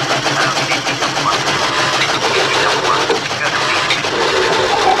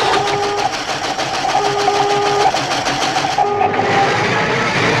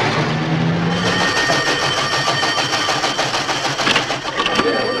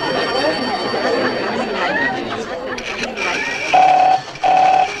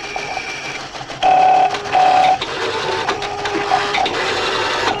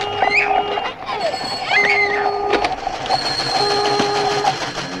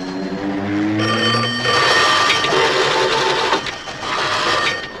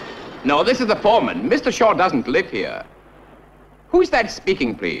 No, this is the foreman. Mr. Shaw doesn't live here. Who's that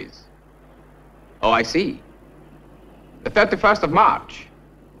speaking, please? Oh, I see. The 31st of March.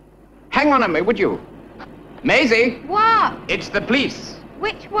 Hang on a minute, would you? Maisie? What? It's the police.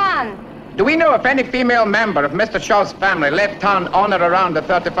 Which one? Do we know if any female member of Mr. Shaw's family left town on or around the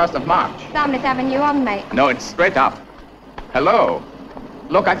 31st of March? Somebody's having you on, mate. No, it's straight up. Hello.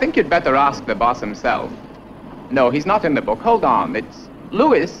 Look, I think you'd better ask the boss himself. No, he's not in the book. Hold on. It's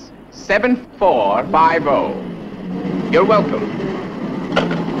Lewis 7450. You're welcome.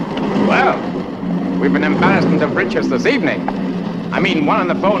 Well, we've an embarrassment of riches this evening. I mean, one on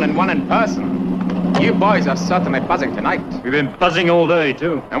the phone and one in person. You boys are certainly buzzing tonight. We've been buzzing all day,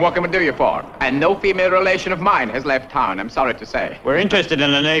 too. And what can we do you for? And no female relation of mine has left town, I'm sorry to say. We're interested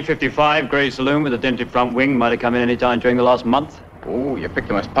in an A55 grey saloon with a dented front wing. Might have come in any time during the last month. Oh, you picked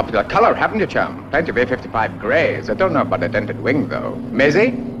the most popular color, haven't you, chum? Plenty of A55 greys. I don't know about a dented wing, though.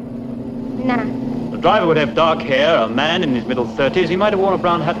 Maisie? Nah. The driver would have dark hair, a man in his middle 30s. He might have worn a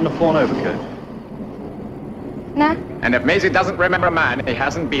brown hat and a fawn overcoat. Nah. And if Maisie doesn't remember a man, he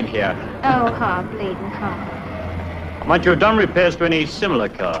hasn't been here. Oh, hard bleeding hard. Might you have done repairs to any similar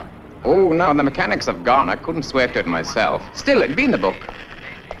car? Oh, no, the mechanics have gone. I couldn't swear to it myself. Still, it'd be in the book.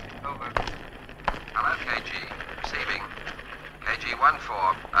 Over. Hello, KG. Receiving.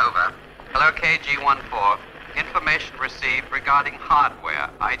 KG-14, over. Hello, KG-14. Information received regarding hardware,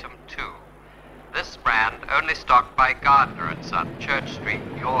 item 2. This brand only stocked by Gardner & Son, Church Street,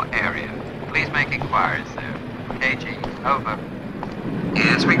 your area. Please make inquiries there. KG, over.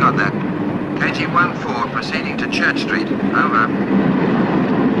 Yes, we got that. KG-14 proceeding to Church Street. Over.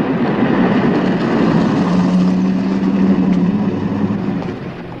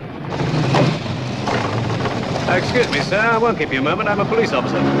 Excuse me, sir. I won't keep you a moment. I'm a police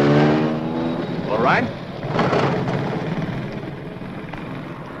officer. All right.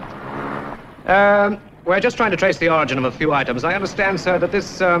 We're just trying to trace the origin of a few items. I understand, sir, that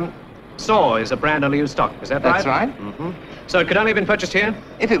this saw is a brand only used stock. Is that right? That's right. Mm-hmm. So it could only have been purchased here?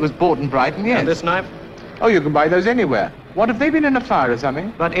 If it was bought in Brighton, yes. And this knife? Oh, you can buy those anywhere. What, have they been in a fire or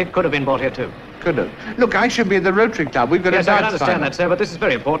something? But it could have been bought here, too. Could have. Look, I should be at the Rotary Club. We've got yes, a I can darts understand final. that, sir, but this is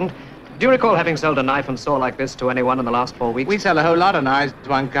very important. Do you recall having sold a knife and saw like this to anyone in the last 4 weeks? We sell a whole lot of knives,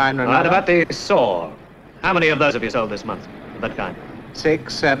 one kind or All right, another. about the saw. How many of those have you sold this month? Of that kind?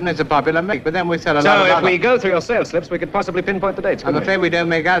 6, 7. It's a popular make, but then we sell a lot So of if other. we go through your sales slips, we could possibly pinpoint the dates, I'm afraid we don't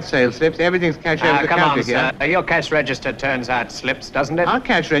make out sales slips. Everything's cash over the come counter on, here. sir. Your cash register turns out slips, doesn't it? Our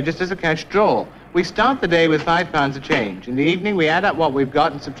cash register's a cash draw. We start the day with £5 of change. In the evening, we add up what we've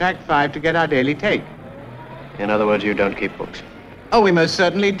got and subtract 5 to get our daily take. In other words, you don't keep books. Oh, we most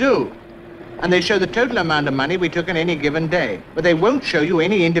certainly do. And they show the total amount of money we took on any given day. But they won't show you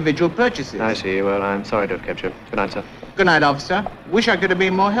any individual purchases. I see. Well, I'm sorry to have kept you. Good night, sir. Good night, officer. Wish I could have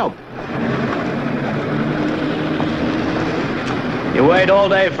been more help. You wait all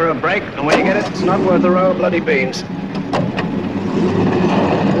day for a break, and when you get it, it's not worth a row of bloody beans.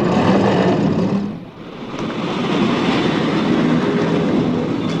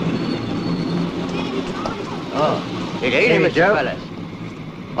 Oh, good evening, Mr. Joe. Fellas.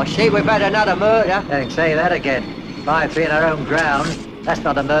 I see we've had another murder. Don't say that again. 5 feet in our own ground. That's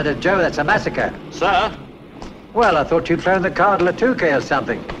not a murder, Joe. That's a massacre. Sir? Well, I thought you'd thrown the cardinal a 2K or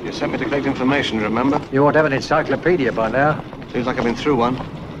something. You sent me to collect information, remember? You ought to have an encyclopedia by now. Seems like I've been through one.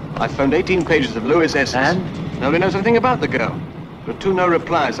 I phoned 18 pages of Lewis essays. And? Nobody knows anything about the girl. There are 2 no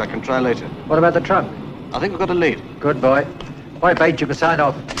replies. I can try later. What about the trunk? I think we've got a lead. Good boy. Why, Bates, you can sign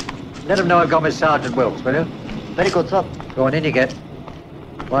off. Let him know I've gone with Sergeant Wilkes, will you? Very good, sir. Go on in you get.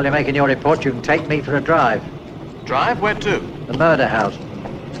 While you're making your report, you can take me for a drive. Drive? Where to? The murder house.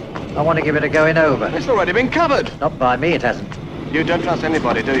 I want to give it a going over. It's already been covered. Not by me, it hasn't. You don't trust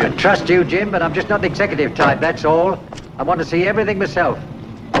anybody, do you? I trust you, Jim, but I'm just not the executive type, that's all. I want to see everything myself.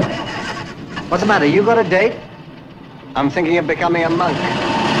 What's the matter? You got a date? I'm thinking of becoming a monk.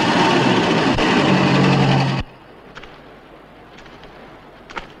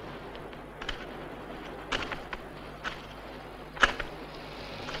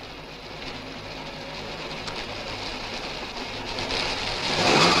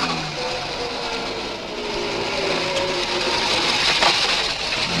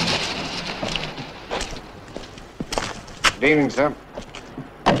 Evening, sir.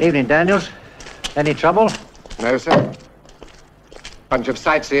 Evening, Daniels. Any trouble? No, sir. Bunch of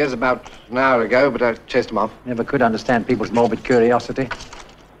sightseers about an hour ago, but I chased them off. Never could understand people's morbid curiosity.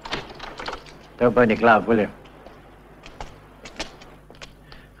 Don't burn your glove, will you?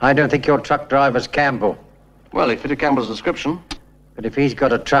 I don't think your truck driver's Campbell. Well, he fitted Campbell's description. But if he's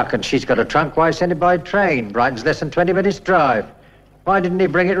got a truck and she's got a trunk, why send it by train? Brighton's less than 20 minutes' drive. Why didn't he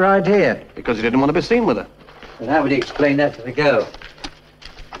bring it right here? Because he didn't want to be seen with her. And how would he explain that to the girl?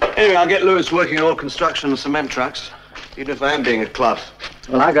 Anyway, I'll get Lewis working on all construction and cement trucks, even if I am being a clot.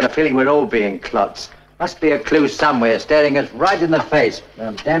 Well, I got a feeling we're all being clots. Must be a clue somewhere staring us right in the face.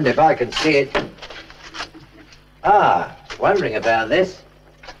 I'm damned if I can see it. Ah, wondering about this.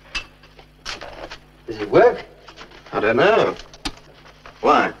 Does it work? I don't know.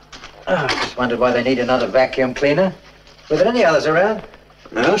 Why? Oh, just wondered why they need another vacuum cleaner. Were there any others around?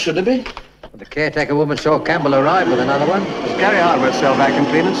 No, should there be? Well, the caretaker woman saw Campbell arrive with another one. Gary Hardware sell vacuum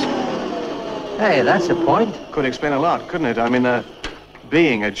cleaners. Hey, that's a point. Could explain a lot, couldn't it? I mean,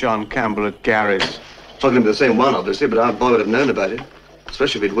 being a John Campbell at Gary's. It's not going to be the same one, obviously, but our boy would have known about it.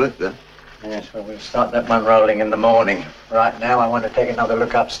 Especially if he'd worked there. Yes, well, we'll start that one rolling in the morning. Right now, I want to take another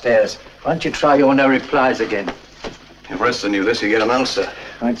look upstairs. Why don't you try your no replies again? If Resta knew this, he'd get an answer.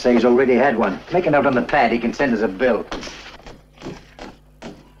 I'd say he's already had one. Make a note on the pad. He can send us a bill.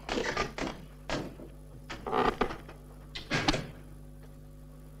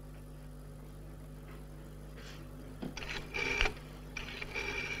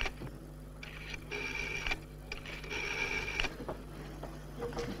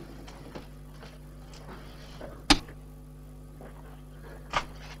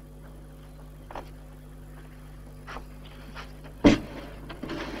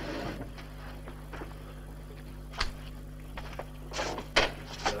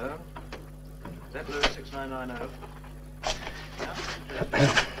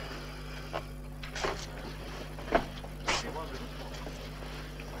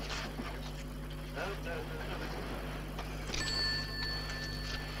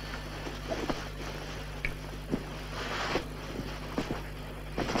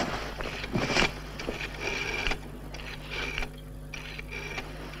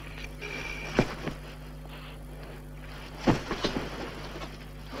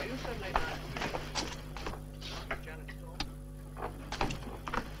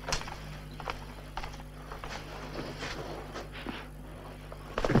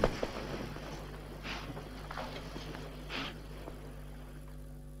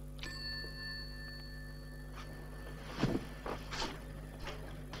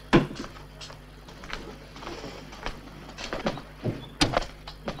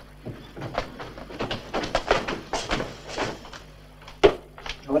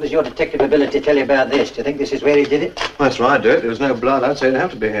 What does your detective ability tell you about this? Do you think this is where he did it? That's right, Dick. There was no blood. I'd say it'd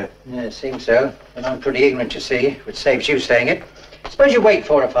have to be here. Yeah, it seems so. And I'm pretty ignorant, you see, which saves you saying it. Suppose you wait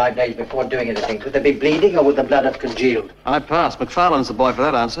 4 or 5 days before doing anything. Would there be bleeding or would the blood have congealed? I pass. McFarlane's the boy for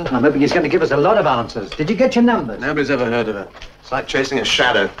that answer. I'm hoping he's going to give us a lot of answers. Did you get your numbers? Nobody's ever heard of her. It's like chasing a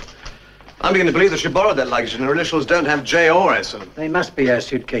shadow. I'm beginning to believe that she borrowed that luggage and her initials don't have J or S in them. They must be her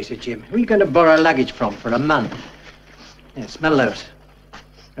suitcases, Jim. Who are you going to borrow luggage from for a month? Yeah, smell those.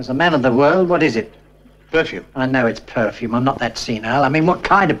 As a man of the world, what is it? Perfume. I know it's perfume. I'm not that senile. I mean, what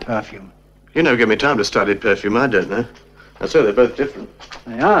kind of perfume? You never give me time to study perfume. I don't know. And so they're both different.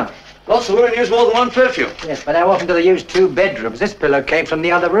 They are. Lots of women use more than one perfume. Yes, but how often do they use 2 bedrooms? This pillow came from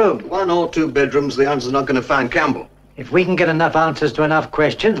the other room. 1 or 2 bedrooms, the answer's not going to find Campbell. If we can get enough answers to enough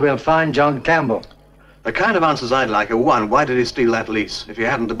questions, we'll find John Campbell. The kind of answers I'd like are 1, why did he steal that lease? If he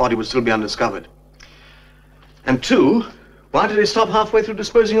hadn't, the body would still be undiscovered. And 2, why did he stop halfway through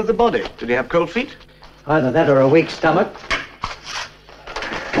disposing of the body? Did he have cold feet? Either that or a weak stomach.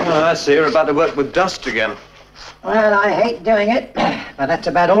 Oh, I see. You're about to work with dust again. Well, I hate doing it, but that's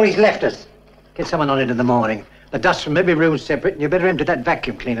about all he's left us. Get someone on it in the morning. The dust from every room's separate, and you better empty that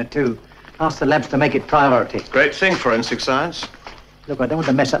vacuum cleaner, too. Ask the labs to make it priority. Great thing, forensic science. Look, I don't want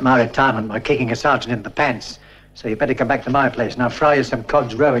to mess up my retirement by kicking a sergeant in the pants. So you better come back to my place, and I'll fry you some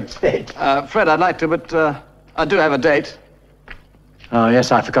cod's roe instead. Fred, I'd like to, but I do have a date. Oh,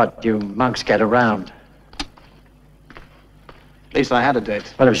 yes, I forgot. You monks get around. At least I had a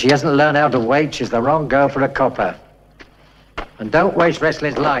date. Well, if she hasn't learned how to wait, she's the wrong girl for a copper. And don't waste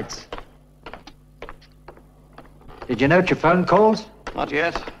Wrestling's lights. Did you note your phone calls? Not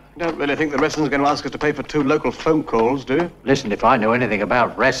yet. I don't really think the wrestling's going to ask us to pay for 2 local phone calls, do you? Listen, if I know anything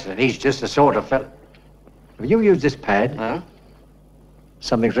about wrestling, he's just the sort of fellow... Have you used this pad? No.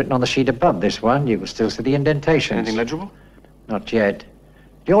 Something's written on the sheet above this one. You can still see the indentations. Anything legible? Not yet.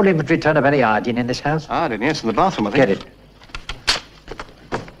 Do your inventory turn up any iodine in this house? Iodine, yes, in the bathroom, I think. Get it.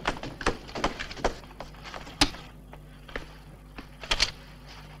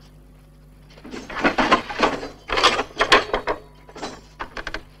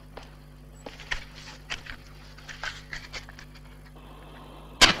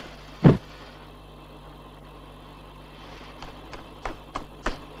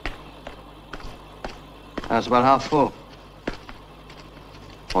 That's about half full.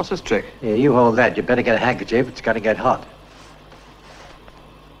 What's this trick? Here, you hold that. You better get a handkerchief. It's going to get hot.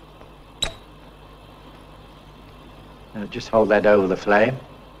 Now, just hold that over the flame.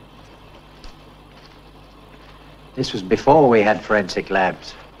 This was before we had forensic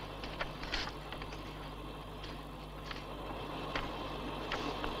labs.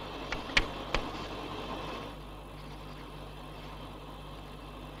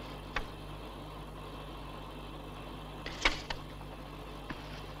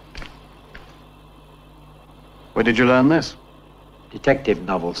 Where did you learn this? Detective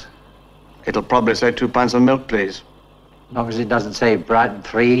novels. It'll probably say 2 pints of milk, please. As long as it doesn't say Brighton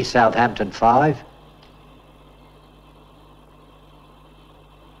 3, Southampton 5.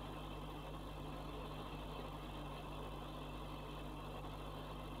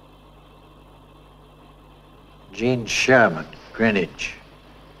 Jean Sherman, Greenwich.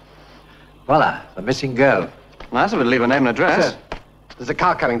 Voila, the missing girl. Nice of it to leave a name and address. Sir, there's a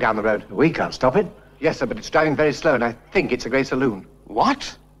car coming down the road. We can't stop it. Yes, sir, but it's driving very slow, and I think it's a grey saloon.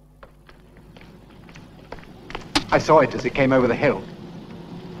 What? I saw it as it came over the hill.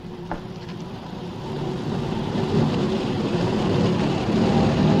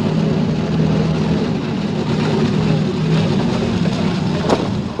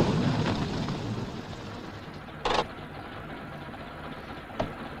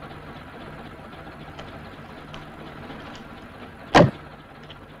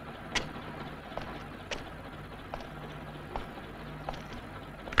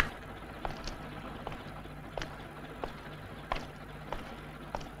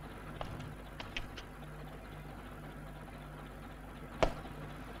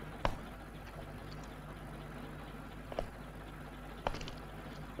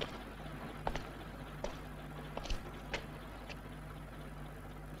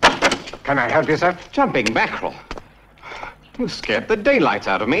 Can I help you, sir? Jumping mackerel. You scared the daylights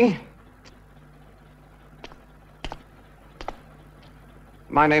out of me.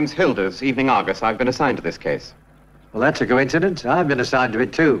 My name's Hilders, Evening Argus. I've been assigned to this case. Well, that's a coincidence. I've been assigned to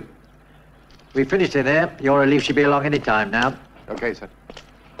it, too. We finished it there. Your relief should be along any time now. Okay, sir.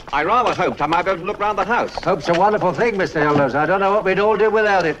 I rather hoped I might be able to look round the house. Hope's a wonderful thing, Mr. Hilders. I don't know what we'd all do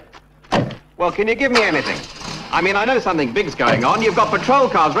without it. Well, can you give me anything? I mean, I know something big's going on. You've got patrol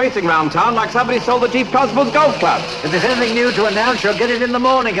cars racing round town like somebody sold the Chief Constable's golf club. If there's anything new to announce, you'll get it in the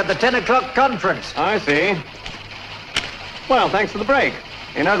morning at the 10 o'clock conference. I see. Well, thanks for the break.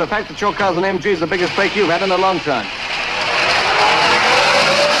 You know, the fact that your car's an MG is the biggest break you've had in a long time.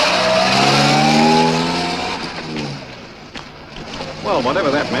 Well,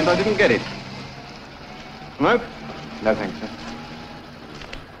 whatever that meant, I didn't get it. Smoke? No, thanks, sir.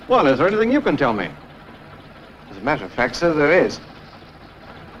 Well, is there anything you can tell me? As a matter of fact, sir, there is.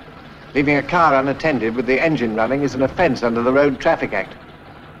 Leaving a car unattended with the engine running is an offence under the Road Traffic Act.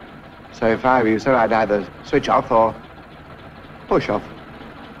 So if I were you, sir, I'd either switch off or push off.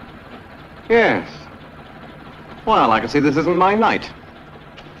 Yes. Well, I can see this isn't my night.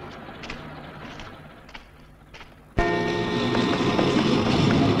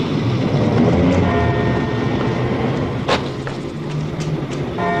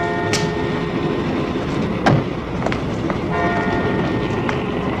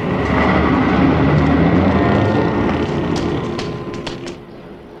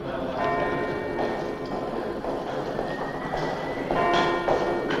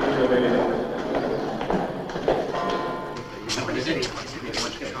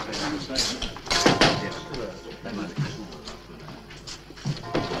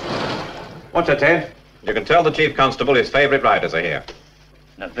 What's it, Ted? You can tell the Chief Constable his favourite riders are here.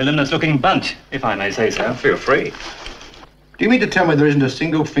 A villainous-looking bunch, if I may say so. Feel free. Do you mean to tell me there isn't a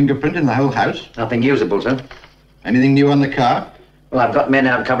single fingerprint in the whole house? Nothing usable, sir. Anything new on the car? Well, I've got men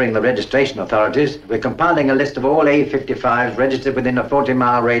out covering the registration authorities. We're compiling a list of all A55s registered within a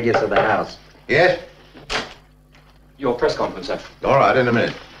 40-mile radius of the house. Yes? Your press conference, sir. All right, in a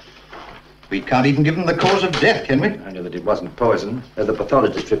minute. We can't even give them the cause of death, can we? I know that it wasn't poison. There's the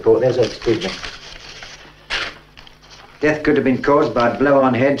pathologist's report there, sir. Excuse me. Death could have been caused by blow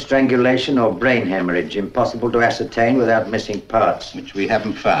on head, strangulation, or brain hemorrhage. Impossible to ascertain without missing parts. Which we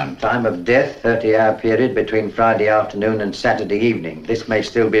haven't found. Time of death, 30-hour period between Friday afternoon and Saturday evening. This may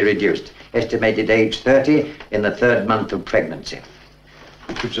still be reduced. Estimated age 30 in the 3rd month of pregnancy.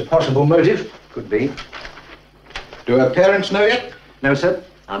 It's a possible motive. Could be. Do her parents know yet? No, sir.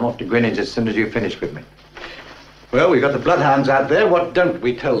 I'm off to Greenwich as soon as you finish with me. Well, we've got the bloodhounds out there. What don't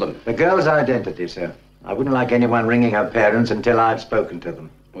we tell them? The girl's identity, sir. I wouldn't like anyone ringing her parents until I've spoken to them.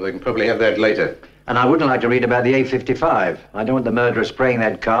 Well, they can probably have that later. And I wouldn't like to read about the A55. I don't want the murderer spraying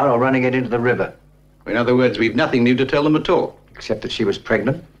that car or running it into the river. In other words, we've nothing new to tell them at all. Except that she was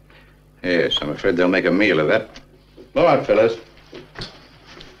pregnant? Yes, I'm afraid they'll make a meal of that. All right, fellows.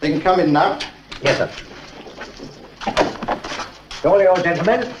 They can come in now. Yes, sir. All yours,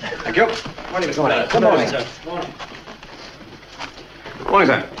 gentlemen. Thank you. Morning, Mr. Morning. Good morning. Sir. Morning,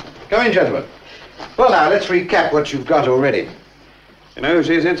 sir. Come in, gentlemen. Well, now, let's recap what you've got already. You know who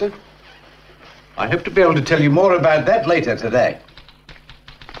she is in, sir? I hope to be able to tell you more about that later today.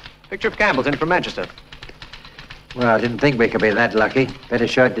 Picture of Campbell's in from Manchester. Well, I didn't think we could be that lucky. Better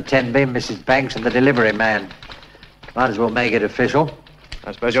show it to 10B, Mrs. Banks, and the delivery man. Might as well make it official.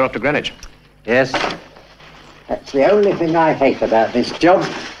 I suppose you're off to Greenwich. Yes. That's the only thing I hate about this job.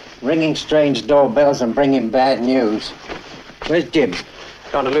 Ringing strange doorbells and bringing bad news. Where's Jim?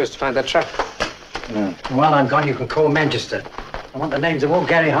 Gone to Lewis to find that truck. While I'm gone, you can call Manchester. I want the names of all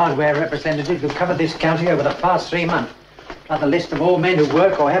Gary Hardware representatives who've covered this county over the past 3 months. Plus a list of all men who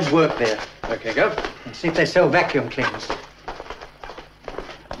work or have worked there. Okay, go. And see if they sell vacuum cleaners.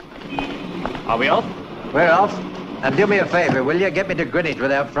 Are we off? We're off. And do me a favor, will you? Get me to Greenwich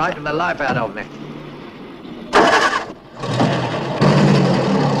without frightening the life out of me.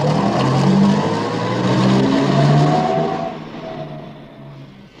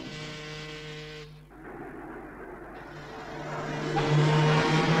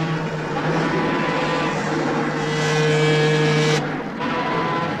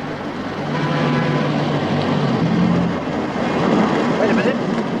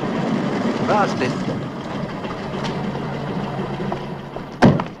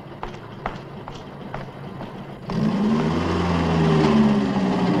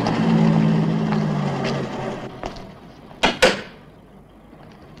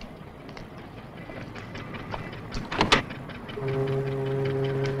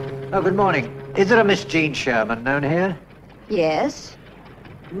 Oh, good morning. Is there a Miss Jean Sherman known here? Yes.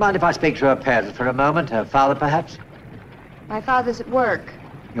 Mind if I speak to her parents for a moment? Her father, perhaps? My father's at work.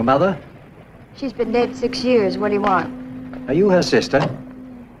 Your mother? She's been dead 6 years. What do you want? Are you her sister?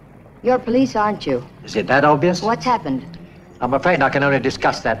 You're police, aren't you? Is it that obvious? What's happened? I'm afraid I can only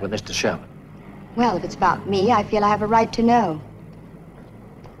discuss that with Mr. Sherman. Well, if it's about me, I feel I have a right to know.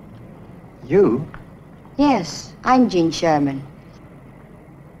 You? Yes, I'm Jean Sherman.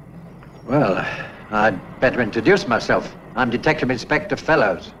 Well, I'd better introduce myself. I'm Detective Inspector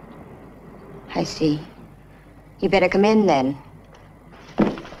Fellows. I see. You better come in, then.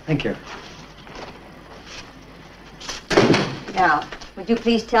 Thank you. Now, would you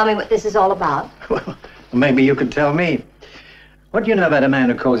please tell me what this is all about? Well, maybe you can tell me. What do you know about a man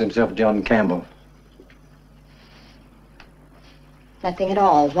who calls himself John Campbell? Nothing at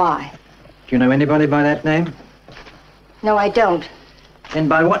all. Why? Do you know anybody by that name? No, I don't. And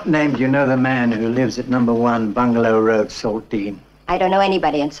by what name do you know the man who lives at number 1 Bungalow Road, Saltine? I don't know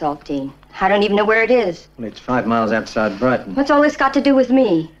anybody in Saltine. I don't even know where it is. Well, it's 5 miles outside Brighton. What's all this got to do with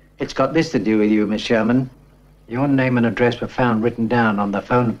me? It's got this to do with you, Miss Sherman. Your name and address were found written down on the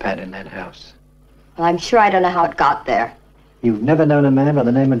phone pad in that house. Well, I'm sure I don't know how it got there. You've never known a man by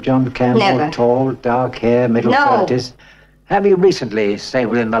the name of John Campbell? Never. Tall, dark hair, middle No. 30s? Have you recently, say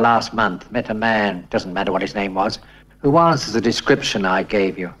within the last month, met a man, doesn't matter what his name was, who answers the description I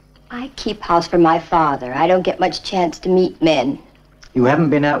gave you? I keep house for my father. I don't get much chance to meet men. You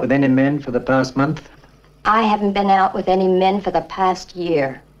haven't been out with any men for the past month? I haven't been out with any men for the past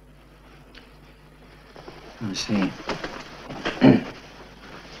year. I see.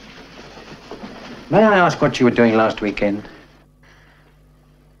 May I ask what you were doing last weekend?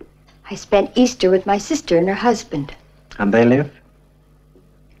 I spent Easter with my sister and her husband And they live?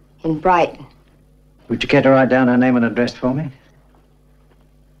 in Brighton. Would you care to write down her name and address for me?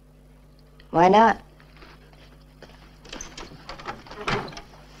 Why not?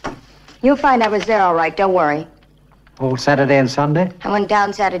 You'll find I was there all right, don't worry. All Saturday and Sunday? I went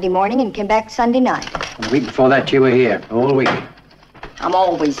down Saturday morning and came back Sunday night. And the week before that you were here, all week. I'm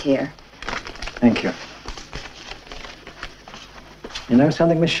always here. Thank you. You know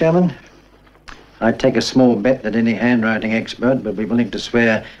something, Miss Sherman? I'd take a small bet that any handwriting expert would be willing to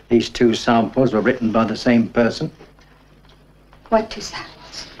swear these 2 samples were written by the same person. What 2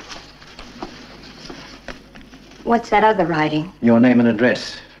 samples? What's that other writing? Your name and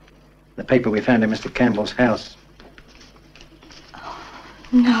address. The paper we found in Mr. Campbell's house.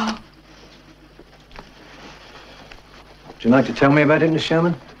 No. Would you like to tell me about it, Miss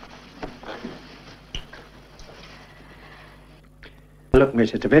Sherman? Look,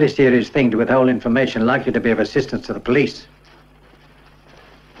 miss, it's a very serious thing to withhold information likely to be of assistance to the police.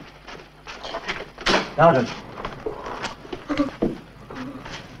 Sergeant.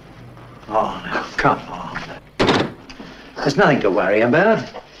 Oh, now, come on. There's nothing to worry about.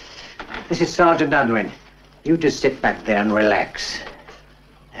 This is Sergeant Unwin. You just sit back there and relax.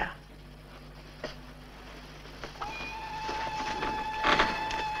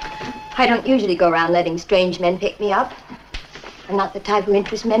 I don't usually go around letting strange men pick me up. I'm not the type who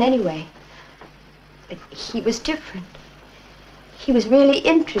interests men anyway. But he was different. He was really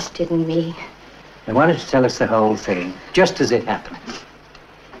interested in me. Then why don't you tell us the whole thing, just as it happened?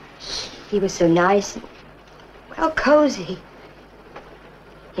 He was so nice and, well, cozy.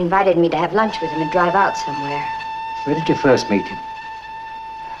 He invited me to have lunch with him and drive out somewhere. Where did you first meet him?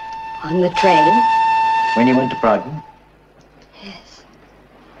 On the train. When you went to Brighton? Yes.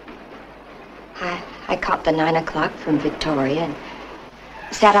 I caught the 9 o'clock from Victoria and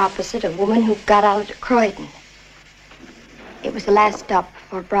sat opposite a woman who got out at Croydon. It was the last stop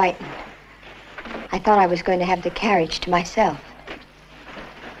before Brighton. I thought I was going to have the carriage to myself.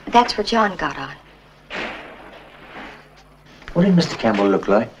 That's where John got on. What did Mr. Campbell look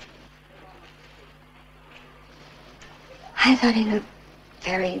like? I thought he looked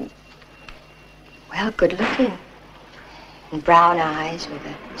very, well, good looking. And brown eyes with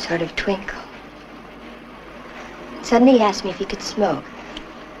a sort of twinkle. Suddenly he asked me if he could smoke.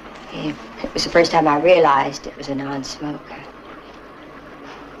 It was the first time I realized it was a non-smoker.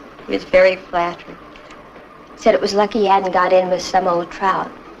 He was very flattering. Said it was lucky he hadn't got in with some old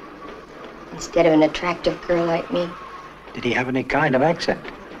trout instead of an attractive girl like me. Did he have any kind of accent?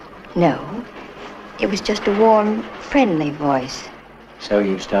 No. It was just a warm, friendly voice. So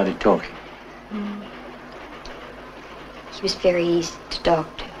you started talking? He was very easy to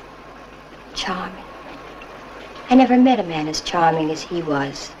talk to. Charming. I never met a man as charming as he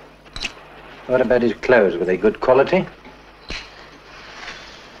was. What about his clothes? Were they good quality?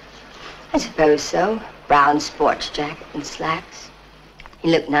 I suppose so. Brown sports jacket and slacks. He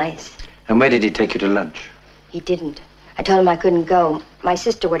looked nice. And where did he take you to lunch? He didn't. I told him I couldn't go. My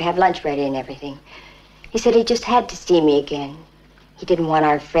sister would have lunch ready and everything. He said he just had to see me again. He didn't want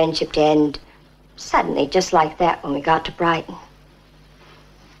our friendship to end suddenly, just like that, when we got to Brighton.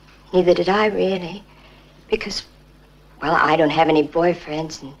 Neither did I, really. Because, well, I don't have any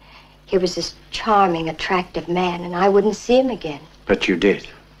boyfriends, and here was this charming, attractive man, and I wouldn't see him again. But you did.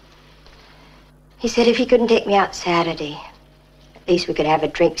 He said if he couldn't take me out Saturday, at least we could have a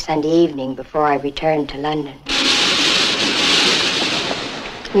drink Sunday evening before I returned to London.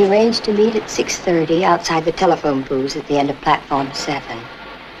 We arranged to meet at 6:30 outside the telephone booths at the end of platform 7.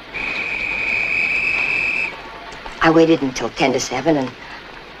 I waited until 10 to 7, and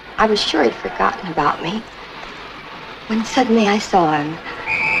I was sure he'd forgotten about me. When suddenly I saw him,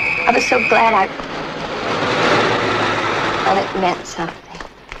 I was so glad well, it meant something.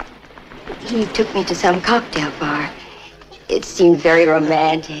 He took me to some cocktail bar. It seemed very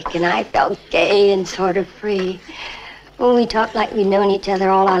romantic, and I felt gay and sort of free. Well, we talked like we'd known each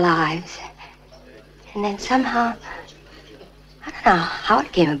other all our lives. And then somehow, I don't know how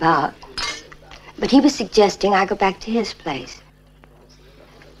it came about, but he was suggesting I go back to his place.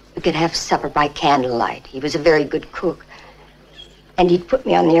 We could have supper by candlelight. He was a very good cook. And he'd put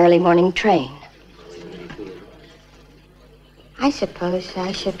me on the early morning train. I suppose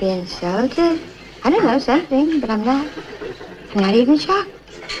I should be insulted. I don't know, something, but I'm not even shocked.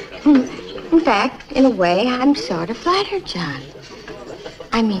 In fact, in a way, I'm sort of flattered, John.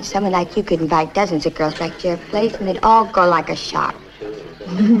 I mean, someone like you could invite dozens of girls back to your place, and they'd all go like a shot.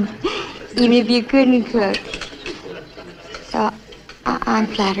 Even if you couldn't cook. So, I'm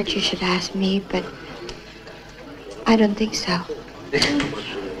flattered you should ask me, but I don't think so.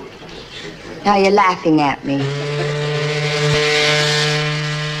 Now you're laughing at me.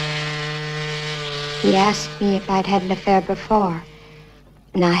 He asked me if I'd had an affair before,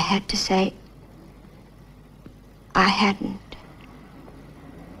 and I had to say I hadn't.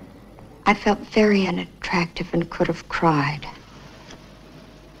 I felt very unattractive and could have cried.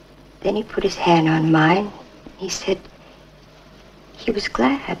 Then he put his hand on mine. He said he was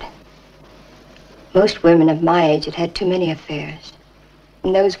glad. Most women of my age had had too many affairs,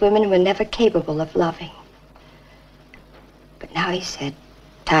 and those women were never capable of loving. But now he said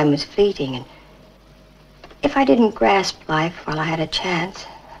time was fleeting, and if I didn't grasp life while I had a chance,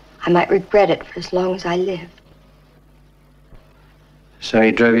 I might regret it for as long as I lived. So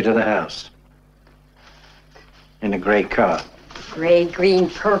he drove you to the house? In a gray car? Gray, green,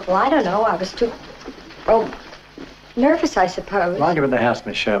 purple, I don't know. I was too, nervous, I suppose. While you were in the house,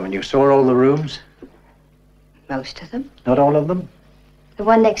 Miss Sherman, you saw all the rooms? Most of them. Not all of them? The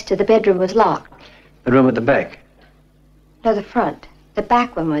one next to the bedroom was locked. The room at the back? No, the front. The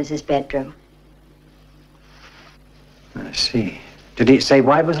back one was his bedroom. I see. Did he say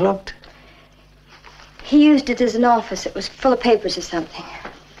why it was locked? He used it as an office. It was full of papers or something.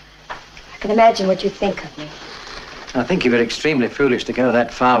 can imagine what you think of me. I think you were extremely foolish to go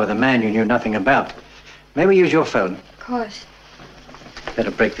that far with a man you knew nothing about. May we use your phone? Of course.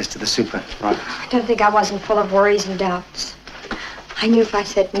 Better break this to the super. Right. I don't think I wasn't full of worries and doubts. I knew if I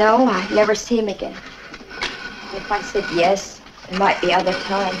said no, I'd never see him again. And if I said yes, there might be other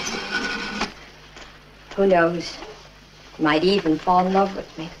times. Who knows? He might even fall in love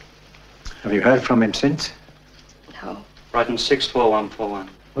with me. Have you heard from him since? No. Brighton 64141.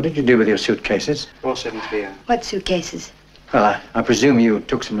 What did you do with your suitcases? 473. What suitcases? Well, I presume you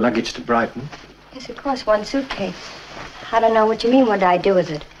took some luggage to Brighton. Yes, of course, one suitcase. I don't know what you mean. What did I do with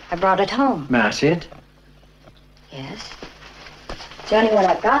it? I brought it home. May I see it? Yes. It's the only one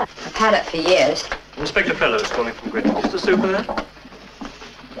I've got. I've had it for years. Inspector Fellows calling from Greenwich. Is the super there?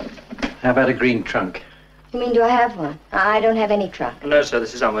 How about a green trunk? You mean, do I have one? I don't have any trunk. No, sir,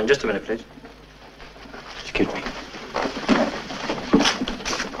 this is our one. Just a minute, please. Excuse me.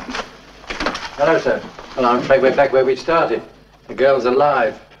 Hello, sir. Well, I'm afraid we're back where we started. The girl's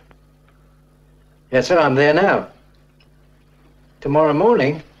alive. Yes, sir, I'm there now. Tomorrow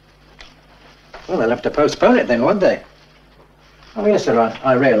morning? Well, they'll have to postpone it then, won't they? Oh, yes, sir,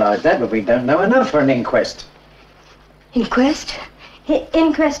 I realise that, but we don't know enough for an inquest. Inquest?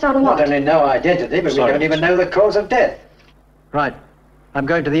 Inquest on what? Not only no identity, but we don't even know the cause of death. Right. I'm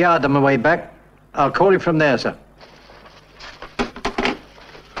going to the yard on my way back. I'll call you from there, sir.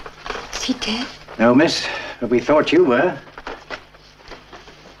 Is he dead? No, miss, but we thought you were.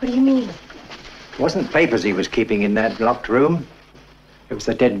 What do you mean? It wasn't papers he was keeping in that locked room. It was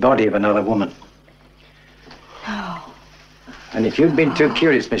the dead body of another woman. No. And if you'd been too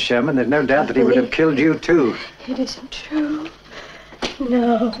curious, Miss Sherman, there's no doubt that he would have killed you, too. It isn't true.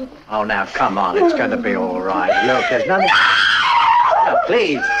 No. Oh, now, come on. It's going to be all right. Look, there's nothing... Now,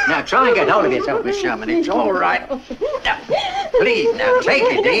 please. Now, try and get hold of yourself, Miss Sherman. It's all right. Now, please, now, take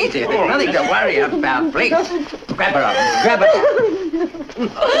it easy. There's nothing to worry about. Please. Grab her up. Grab her.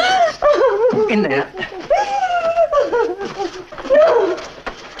 In there.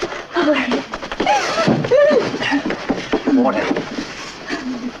 Water.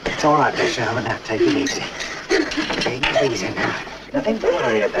 It's all right, Miss Sherman. Now, take it easy. Take it easy now. Nothing to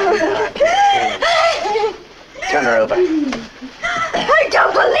worry about. Turn her over. I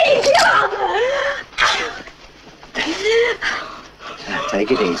don't believe you! Now,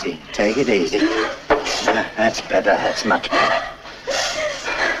 take it easy. Take it easy. That's better. That's much better.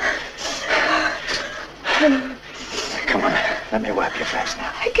 Come on. Let me wipe your face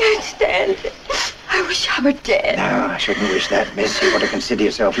now. I can't stand it. I wish I were dead. No, I shouldn't wish that, miss. You ought to consider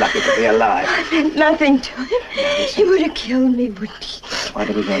yourself lucky to be alive. I meant nothing to him. He would have killed me, wouldn't he? Why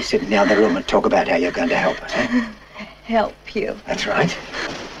don't we go and sit in the other room and talk about how you're going to help us, eh? Help you. That's right.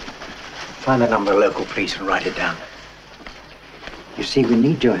 Find the number of local police and write it down. You see, we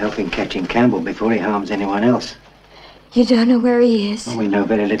need your help in catching Campbell before he harms anyone else. You don't know where he is? Well, we know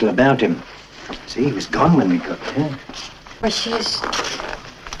very little about him. See, he was gone when we got there. Well, she's...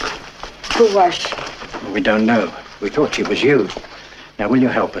 Who was she? Well, we don't know. We thought she was you. Now, will you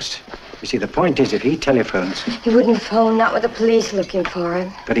help us? You see, the point is, if he telephones... He wouldn't phone, not with the police looking for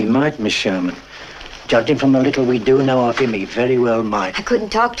him. But he might, Miss Sherman. Judging from the little we do know of him, he very well might. I couldn't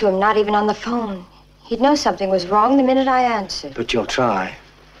talk to him, not even on the phone. He'd know something was wrong the minute I answered. But you'll try.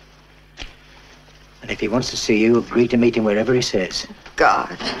 And if he wants to see you, agree to meet him wherever he says.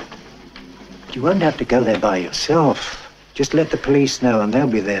 God. You won't have to go there by yourself. Just let the police know, and they'll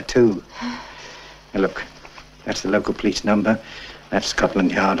be there, too. Now, look, that's the local police number. That's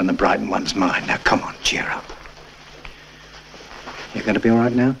Scotland Yard, and the Brighton one's mine. Now, come on, cheer up. You going to be all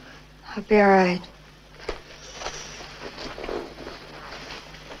right now? I'll be all right.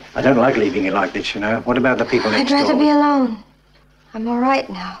 I don't like leaving you like this, you know. What about the people next door? I'd rather be alone. I'm all right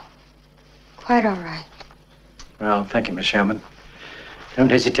now. Quite all right. Well, thank you, Miss Sherman.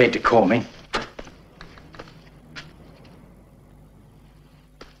 Don't hesitate to call me.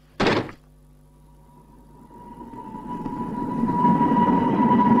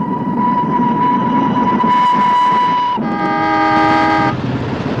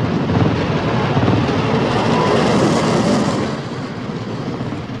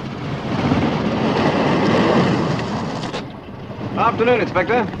 Afternoon,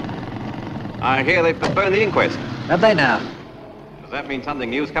 Inspector. I hear they've postponed the inquest. Have they now? Does that mean something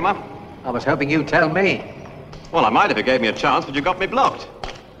new's come up? I was hoping you'd tell me. Well, I might if you gave me a chance, but you got me blocked.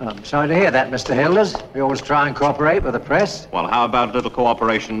 I'm sorry to hear that, Mr. Hilders. We always try and cooperate with the press. Well, how about a little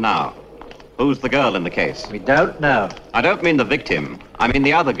cooperation now? Who's the girl in the case? We don't know. I don't mean the victim. I mean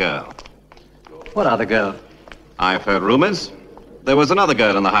the other girl. What other girl? I've heard rumors. There was another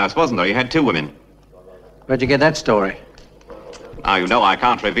girl in the house, wasn't there? You had two women. Where'd you get that story? Now, you know I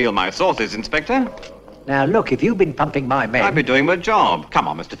can't reveal my sources, Inspector. Now, look, if you've been pumping my men... I'd be doing my job. Come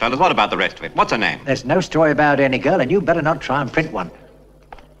on, Mr. Fellows, what about the rest of it? What's her name? There's no story about any girl, and you better not try and print one.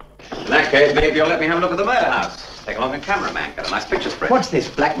 In that case, maybe you'll let me have a look at the murder house. Take along a cameraman, get a nice picture spread. What's this,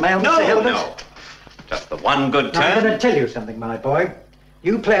 blackmail, Mr. Hilbert? No. Just the one good Now, I'm turn. going to tell you something, my boy.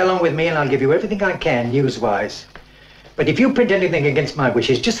 You play along with me, and I'll give you everything I can, news-wise. But if you print anything against my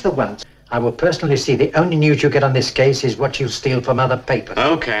wishes, just the once, I will personally see the only news you get on this case is what you steal from other papers.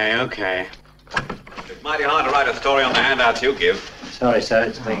 Okay. It's mighty hard to write a story on the handouts you give. Sorry, sir,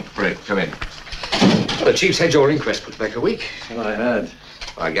 it's me. Fred, come in. Well, the Chief's had your inquest put back a week. That's what I heard.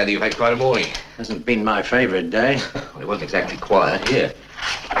 I gather you've had quite a morning. Hasn't been my favourite day. Well, it wasn't exactly quiet here.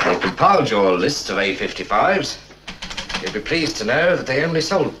 They compiled your list of A55s. You'll be pleased to know that they only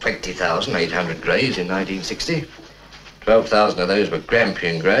sold 20,800 greys in 1960. 12,000 of those were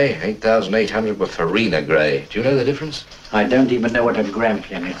Grampian grey, 8,800 were Farina grey. Do you know the difference? I don't even know what a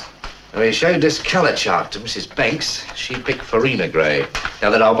Grampian is. Well, he showed this colour chart to Mrs. Banks. She picked Farina grey. Now,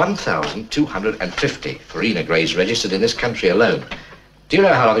 there are 1,250 Farina greys registered in this country alone. Do you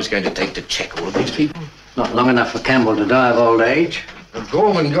know how long it's going to take to check all of these people? Not long enough for Campbell to die of old age. Well,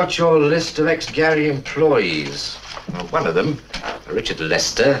 Gorman got your list of ex-Gary employees. Well, one of them, Richard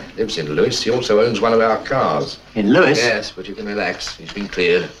Lester, lives in Lewis. He also owns one of our cars. In Lewis? Yes, but you can relax. He's been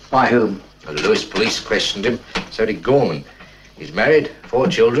cleared. By whom? The Lewis police questioned him. So did Gorman. He's married, 4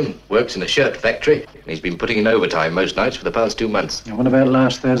 children, works in a shirt factory, and he's been putting in overtime most nights for the past 2 months. And what about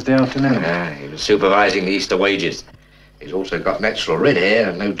last Thursday afternoon? He was supervising the Easter wages. He's also got natural red hair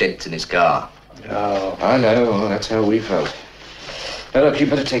and no dents in his car. Oh. I know. Well, that's how we felt. Now, look, you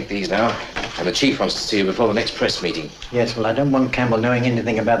better take these now. And the Chief wants to see you before the next press meeting. Yes, well, I don't want Campbell knowing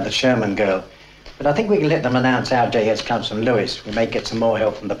anything about the Sherman girl. But I think we can let them announce our JS comes from Lewis. We may get some more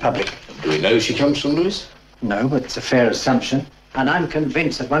help from the public. Do we know she comes from Lewis? No, but it's a fair assumption. And I'm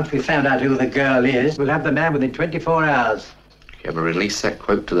convinced that once we've found out who the girl is, we'll have the man within 24 hours. You ever release that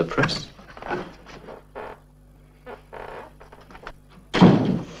quote to the press?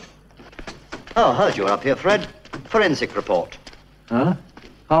 Oh, heard you were up here, Fred. Forensic report. Huh?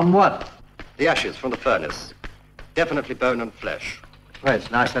 On what? The ashes from the furnace. Definitely bone and flesh. Well, it's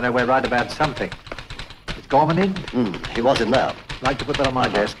nice to know we're right about something. Is Gorman in? He was in there. Like to put that on my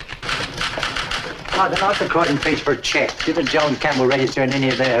desk. I'd ask the Croydon police for a check. Didn't John Campbell register in any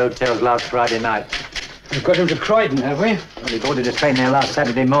of their hotels last Friday night? We've got him to Croydon, have we? Well, he boarded a train there last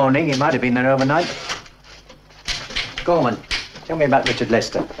Saturday morning. He might have been there overnight. Gorman, tell me about Richard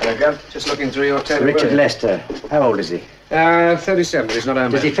Lester. There we go. Just looking through your table. Richard Lester. How old is he? 37, but he's not our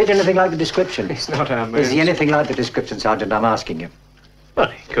man. Does he fit anything like the description? He's not our man. Is he anything like the description, Sergeant? I'm asking you. Well,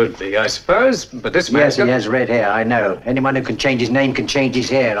 he could be, I suppose, but this man's Yes, he has red hair, I know. Anyone who can change his name can change his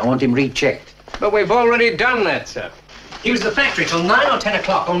hair. I want him rechecked. But we've already done that, sir. He was at the factory till 9 or 10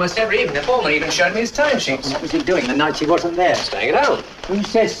 o'clock almost every evening. The foreman even showed me his timesheets. What was he doing the nights he wasn't there? Staying at home. Who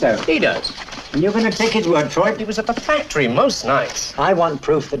says so? He does. And you're going to take his word for it? He was at the factory most nights. I want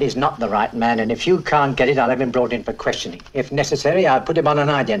proof that he's not the right man, and if you can't get it, I'll have him brought in for questioning. If necessary, I'll put him on an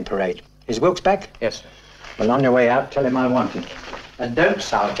ident parade. Is Wilkes back? Yes, sir. Well, on your way out, tell him I want him. And don't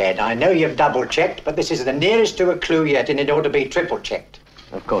sulk, Ed. I know you've double-checked, but this is the nearest to a clue yet, and it ought to be triple-checked.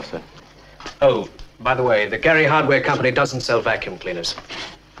 Of course, sir. Oh, by the way, the Gary Hardware Company doesn't sell vacuum cleaners.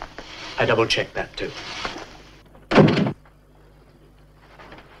 I double-checked that, too.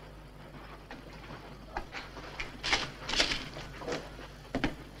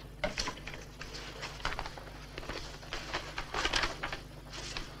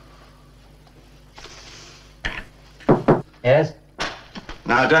 Yes?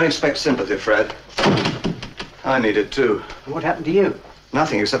 Now, don't expect sympathy, Fred. I need it, too. What happened to you?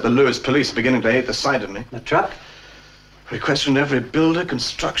 Nothing except the Lewis police are beginning to hate the sight of me. The truck? We questioned every builder,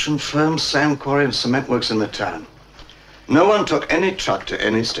 construction firm, sand quarry, and cement works in the town. No one took any truck to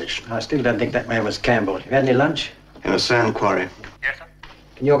any station. I still don't think that man was Campbell. You had any lunch? In a sand quarry. Yes, sir.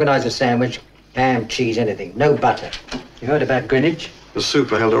 Can you organize a sandwich? Ham, cheese, anything. No butter. You heard about Greenwich? The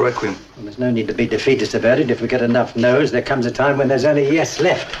super held a requiem. Well, there's no need to be defeatist about it. If we get enough no's, there comes a time when there's only yes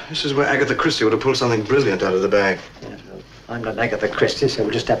left. This is where Agatha Christie would have pulled something brilliant out of the bag. Yes, well, I'm not Agatha Christie, so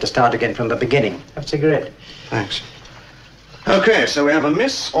we'll just have to start again from the beginning. Have a cigarette. Thanks. Okay, so we have a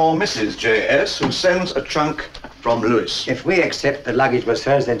Miss or Mrs. J.S. who sends a trunk from Lewis. If we accept the luggage was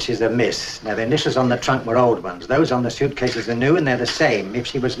hers, then she's a miss. Now, the initials on the trunk were old ones. Those on the suitcases are new, and they're the same. If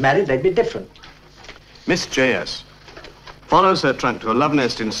she was married, they'd be different. Miss J.S. follows her trunk to a love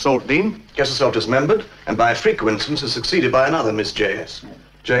nest in Saltdean, gets herself dismembered, and by a freak coincidence is succeeded by another Miss J.S.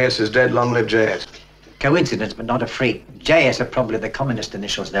 J.S. is dead, long live J.S. Coincidence, but not a freak. JS are probably the commonest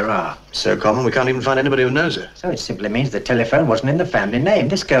initials there are. So common, we can't even find anybody who knows her. So it simply means the telephone wasn't in the family name.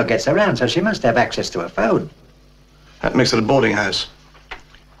 This girl gets around, so she must have access to a phone. That makes it a boarding house.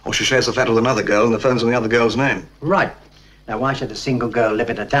 Or she shares the flat with another girl and the phone's in the other girl's name. Right. Now, why should a single girl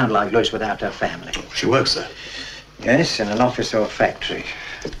live in a town like Lewis without her family? She works there. Yes, in an office or a factory.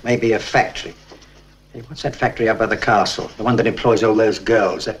 Maybe a factory. Hey, what's that factory up by the castle? The one that employs all those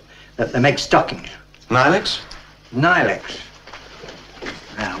girls that make stockings. Nilex? Nilex.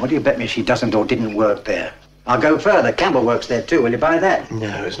 Now, what do you bet me she doesn't or didn't work there? I'll go further. Campbell works there too. Will you buy that?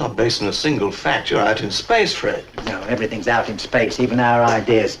 No, it's not based on a single fact. You're out in space, Fred. No, everything's out in space, even our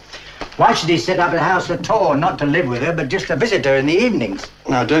ideas. Why should he set up a house at all? Not to live with her, but just to visit her in the evenings.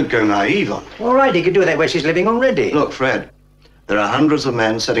 Now, don't go naive on her. All right, he could do that where she's living already. Look, Fred, there are hundreds of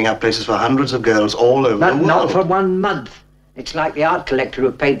men setting up places for hundreds of girls all over the world. Not for 1 month. It's like the art collector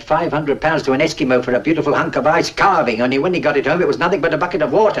who paid £500 to an Eskimo for a beautiful hunk of ice carving, only when he got it home, it was nothing but a bucket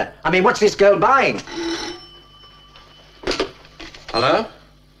of water. I mean, what's this girl buying? Hello?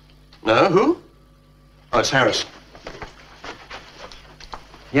 No, who? Oh, it's Harris.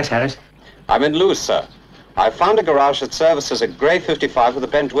 Yes, Harris? I'm in Lewes, sir. I found a garage that services a grey 55 with a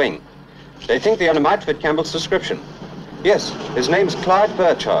bent wing. They think the owner might fit Campbell's description. Yes, his name's Clyde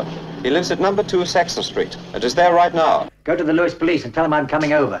Burchard. He lives at number 2 Saxon Street and is there right now. Go to the Lewis police and tell them I'm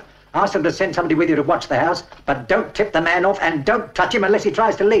coming over. Ask them to send somebody with you to watch the house, but don't tip the man off and don't touch him unless he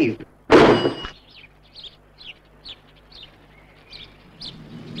tries to leave.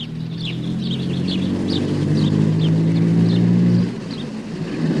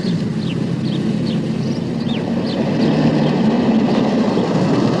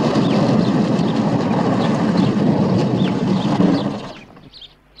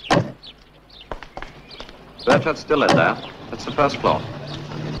 Burchard's still in there. That's the first floor.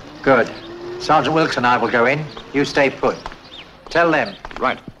 Good. Sergeant Wilkes and I will go in. You stay put. Tell them.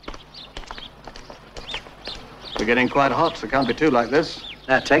 Right. We're getting quite hot, so it can't be too like this.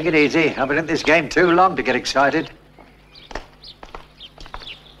 Now, take it easy. I've been in this game too long to get excited.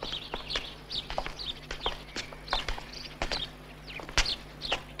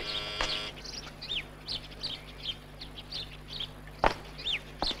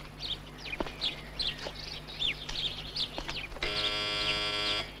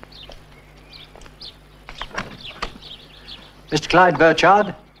 Mr. Clyde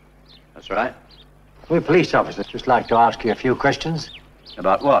Burchard? That's right. We're police officers. Just like to ask you a few questions.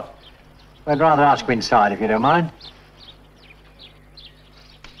 About what? I'd rather ask you inside, if you don't mind.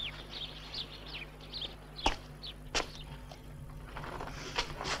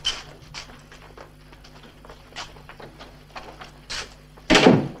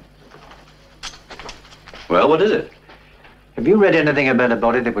 Well, what is it? Have you read anything about a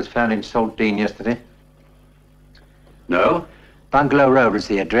body that was found in Salt Dean yesterday? No. Bungalow Road was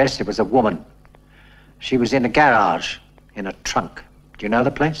the address. It was a woman. She was in a garage, in a trunk. Do you know the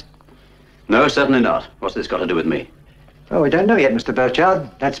place? No, certainly not. What's this got to do with me? Oh, we don't know yet, Mr. Burchard.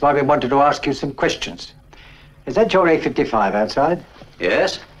 That's why we wanted to ask you some questions. Is that your A55 outside?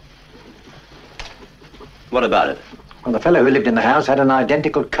 Yes. What about it? Well, the fellow who lived in the house had an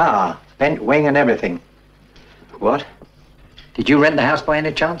identical car, bent wing and everything. What? Did you rent the house by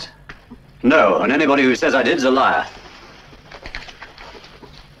any chance? No, and anybody who says I did is a liar.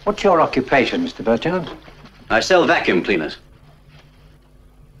 What's your occupation, Mr. Burchard? I sell vacuum cleaners.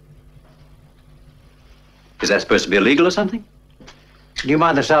 Is that supposed to be illegal or something? Do you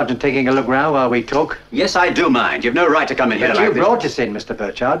mind the sergeant taking a look round while we talk? Yes, I do mind. You've no right to come in here But like you this. brought us in, Mr.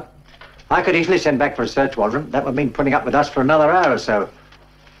 Burchard. I could easily send back for a search warrant. That would mean putting up with us for another hour or so.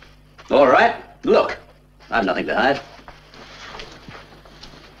 All right. Look, I've nothing to hide.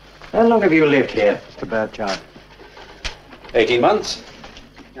 How long have you lived here, Mr. Burchard? 18 months.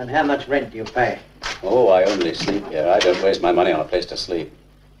 And how much rent do you pay? Oh, I only sleep here. I don't waste my money on a place to sleep.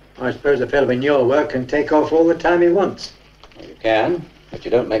 I suppose a fellow in your work can take off all the time he wants. Well, you can, but you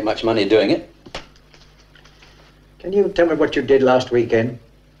don't make much money doing it. Can you tell me what you did last weekend?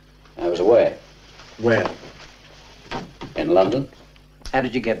 I was away. Where? In London. How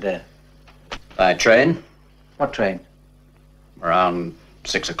did you get there? By train. What train? Around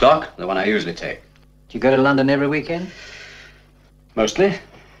 6 o'clock, the one I usually take. Do you go to London every weekend? Mostly.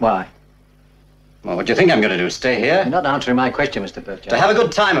 Why? Well, what do you think I'm going to do? Stay here? You're not answering my question, Mr. Burchard. To have a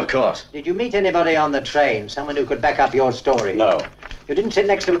good time, of course. Did you meet anybody on the train? Someone who could back up your story? No. You didn't sit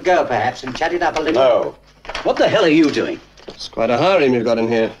next to a girl, perhaps, and chat it up a little? No. What the hell are you doing? It's quite a harem you've got in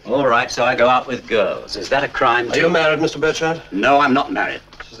here. All right, so I go out with girls. Is that a crime? Are you married, Mr. Burchard? No, I'm not married.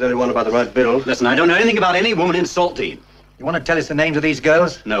 This is the only one about the right bill. Listen, I don't know anything about any woman in Salt Dean. You want to tell us the names of these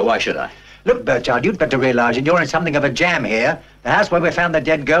girls? No, why should I? Look, Burchard, you'd better realise that you're in something of a jam here. The house where we found the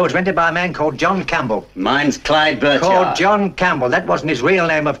dead girl was rented by a man called John Campbell. Mine's Clyde Burchard. Called John Campbell. That wasn't his real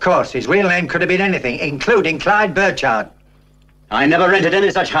name, of course. His real name could have been anything, including Clyde Burchard. I never rented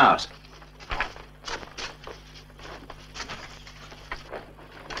any such house.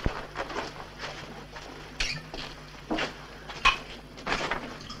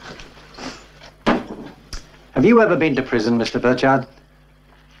 Have you ever been to prison, Mr. Burchard?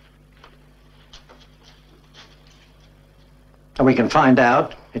 We can find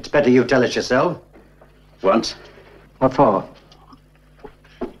out. It's better you tell us yourself. Once. What for?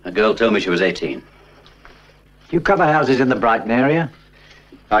 A girl told me she was 18. You cover houses in the Brighton area?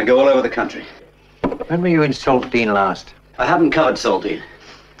 I go all over the country. When were you in Saltdean last? I haven't covered Saltdean.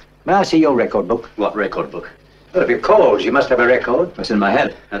 May I see your record book? What record book? Well, if you calls, you must have a record. It's in my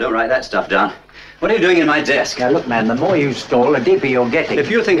head. I don't write that stuff down. What are you doing in my desk? Now, look, man, the more you stall, the deeper you're getting. If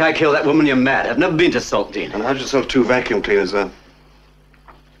you think I killed that woman, you're mad. I've never been to Saltdean. And how'd you sell 2 vacuum cleaners then?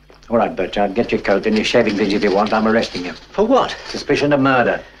 All right, Burchard, get your coat and your shaving things if you want. I'm arresting you. For what? Suspicion of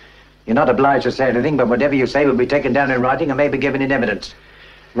murder. You're not obliged to say anything, but whatever you say will be taken down in writing and may be given in evidence.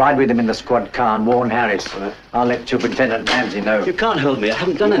 Ride with him in the squad car and warn Harris. Right. I'll let Superintendent Ramsey know. You can't hold me. I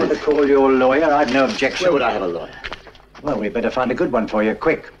haven't done anything. You want to call your lawyer? I've no objection. Where would I have a lawyer? Well, we'd better find a good one for you,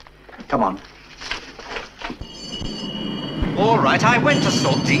 quick. Come on. All right, I went to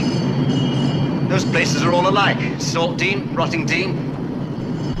Saltdean. Those places are all alike. Saltdean, Rottingdean.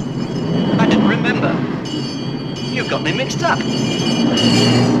 I didn't remember. You got me mixed up.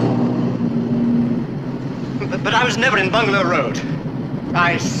 But I was never in Bungalow Road.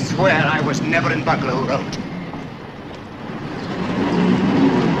 I swear I was never in Bungalow Road.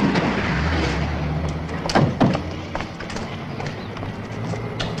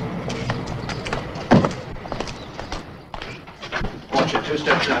 Watch it, 2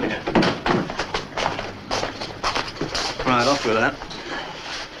 steps down here. Right, off with that.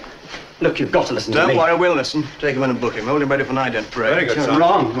 Look, you've got to listen to me. Don't worry, we'll listen. Take him in and book him. Hold him ready for an ident parade. Very good, sir.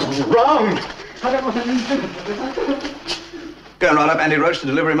 Wrong. Wrong! I don't want anything. Go and round up Andy Roach, the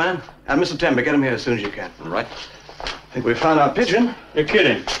delivery man. And Mr. Temby, get him here as soon as you can. All right. I think we found our pigeon. You're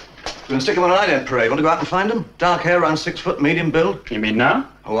kidding. We're going to stick him on an ident parade. Want to go out and find him? Dark hair, around 6 foot, medium build. You mean now?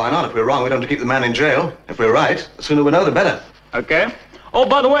 Oh, why not? If we're wrong, we don't have to keep the man in jail. If we're right, the sooner we know, the better. Okay. Oh,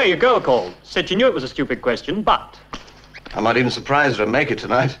 by the way, your girl called. Said she knew it was a stupid question, but... I might even surprise her and make it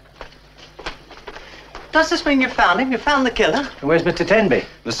tonight. Does this mean you found him? You found the killer? Where's Mr. Tenby?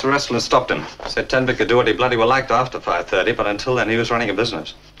 Mr. Wrestler stopped him. Said Tenby could do what he bloody well liked after 5:30, but until then he was running a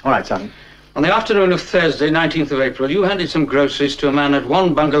business. All right, son. On the afternoon of Thursday, 19th of April, you handed some groceries to a man at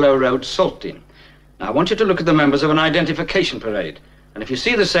 1 Bungalow Road, Saltdean. Now, I want you to look at the members of an identification parade. And if you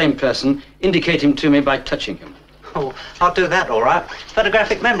see the same person, indicate him to me by touching him. Oh, I'll do that, all right.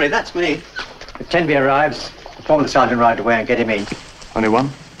 Photographic memory, that's me. If Tenby arrives, inform the sergeant right away and get him in. Only one?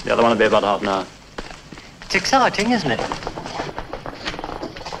 The other one will be about half an hour. It's exciting, isn't it?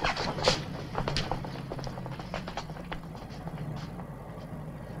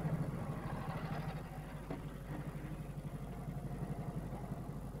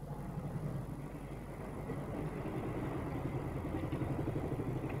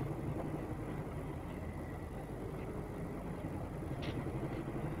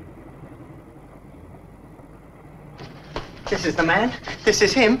 This is the man. This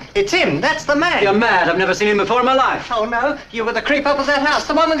is him. It's him. That's the man. You're mad. I've never seen him before in my life. Oh, no. You were the creep up of that house.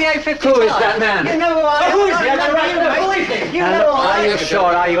 The one with the A-55. Who is that man? You know who I am. Who is he? I don't recognize him. Who is he? You Now, know look, who I are am. you sure?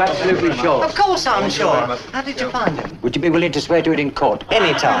 Are you absolutely sure? Of course I'm sure. How did you find him? Would you be willing to swear to it in court?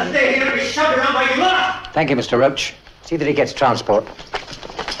 Anytime. You're going to be shoved around by your lot. Thank you, Mr. Roach. See that he gets transport.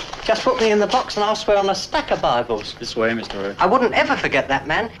 Just put me in the box and I'll swear on a stack of Bibles. This way, Mr. Roach. I wouldn't ever forget that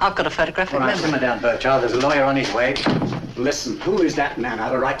man. I've got a photographic All right, memory. simmer down, Burchard. There's a lawyer on his way. Listen, who is that man? I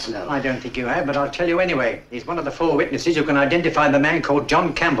have a right to know. I don't think you have, but I'll tell you anyway. He's one of the 4 witnesses who can identify the man called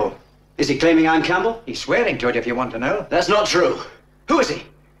John Campbell. Is he claiming I'm Campbell? He's swearing to it if you want to know. That's not true. Who is he?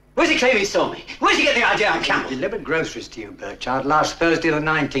 Where's he claiming he stole me? Where's he getting the idea I'm Campbell? He delivered groceries to you, Burchard, last Thursday the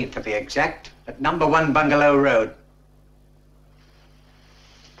 19th to be exact, at number 1 Bungalow Road.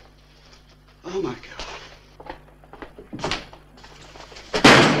 Oh, my God.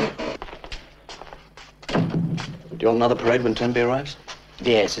 Do you want another parade when Tenby arrives?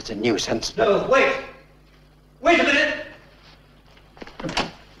 Yes, it's a nuisance. No, wait. Wait a minute.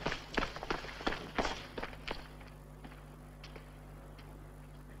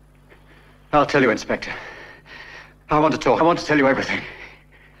 I'll tell you, Inspector. I want to talk. I want to tell you everything.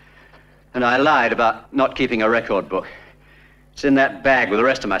 And I lied about not keeping a record book. It's in that bag with the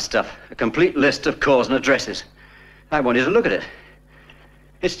rest of my stuff. A complete list of calls and addresses. I want you to look at it.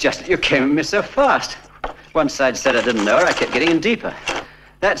 It's just that you came at me so fast. Once I'd said I didn't know her, I kept getting in deeper.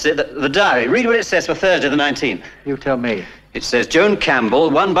 That's it, the diary. Read what it says for Thursday the 19th. You tell me. It says Joan Campbell,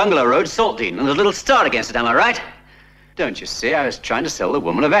 1 Bungalow Road, Saltdean, and there's a little star against it, am I right? Don't you see, I was trying to sell the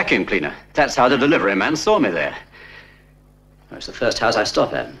woman a vacuum cleaner. That's how the delivery man saw me there. Well, it's the first house I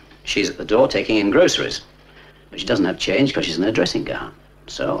stop at. She's at the door taking in groceries. But she doesn't have change because she's in her dressing gown.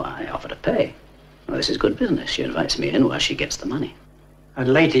 So I offer to pay. Well, this is good business. She invites me in while she gets the money.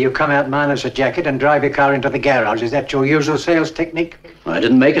 And later you come out minus a jacket and drive your car into the garage. Is that your usual sales technique? Well, I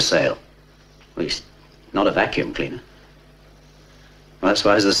didn't make a sale. At least, not a vacuum cleaner. Well, that's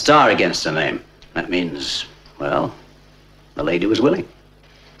why there's a star against her name. That means, well, the lady was willing.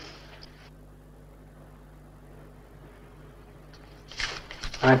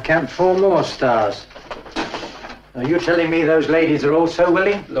 I count 4 more stars. Are you telling me those ladies are all so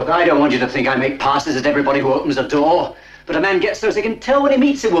willing? Look, I don't want you to think I make passes at everybody who opens a door. But a man gets those he can tell when he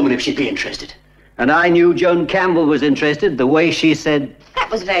meets a woman if she'd be interested. And I knew Joan Campbell was interested the way she said... That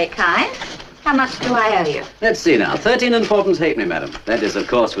was very kind. How much do I owe you? Let's see now. 13 and 4pence halfpenny, madam. That is, of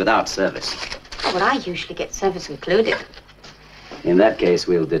course, without service. Oh, well, I usually get service included. In that case,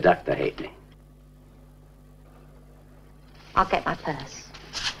 we'll deduct the halfpenny. I'll get my purse.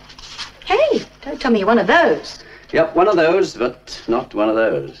 Hey, don't tell me you're one of those. Yep, one of those, but not one of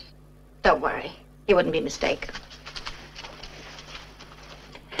those. Don't worry. You wouldn't be mistaken.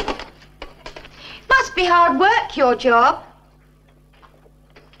 Must be hard work, your job.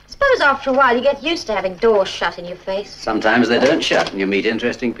 Suppose after a while you get used to having doors shut in your face. Sometimes they don't shut and you meet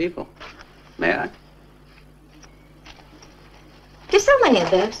interesting people. May I? Do you sell many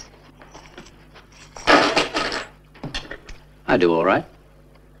of those? I do all right.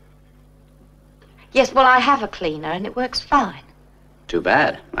 Yes, well, I have a cleaner and it works fine. Too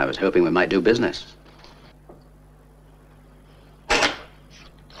bad. I was hoping we might do business.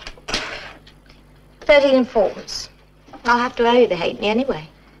 13 and 4pence. I'll have to owe you the halfpenny anyway.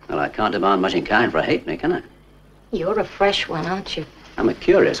 Well, I can't demand much in kind for a halfpenny, can I? You're a fresh one, aren't you? I'm a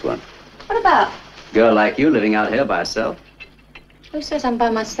curious one. What about? Girl like you living out here by herself. Who says I'm by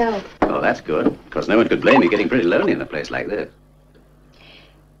myself? Oh, that's good, because no one could blame you getting pretty lonely in a place like this.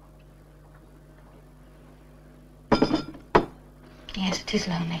 Yes, it is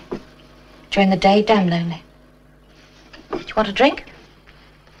lonely. During the day, damn lonely. Do you want a drink?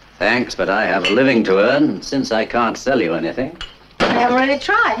 Thanks, but I have a living to earn, and since I can't sell you anything... You haven't really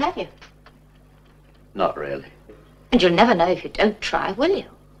tried, have you? Not really. And you'll never know if you don't try, will you?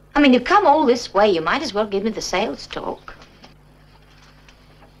 I mean, you've come all this way. You might as well give me the sales talk.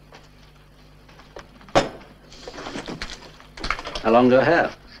 How long do I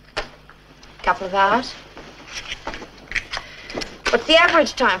have? Couple of hours. What's the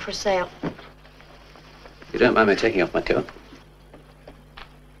average time for a sale? You don't mind me taking off my coat?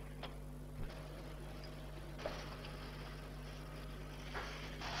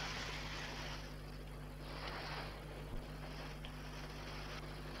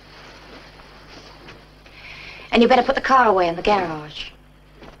 And you better put the car away in the garage.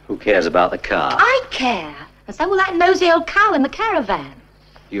 Who cares about the car? I care. And so will that nosy old cow in the caravan.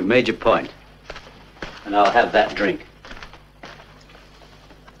 You've made your point. And I'll have that drink.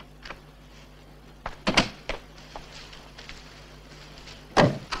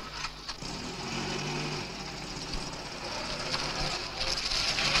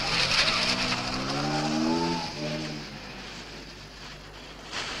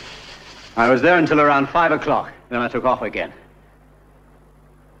 I was there until around 5 o'clock. Then I took off again.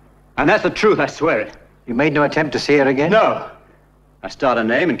 And that's the truth, I swear it. You made no attempt to see her again? No. I started a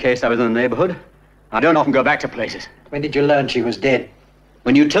name in case I was in the neighborhood. I don't often go back to places. When did you learn she was dead?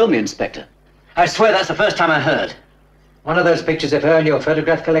 When you told me, Inspector. I swear that's the first time I heard. One of those pictures of her in your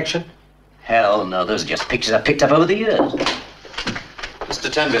photograph collection? Hell no, those are just pictures I picked up over the years. Mr.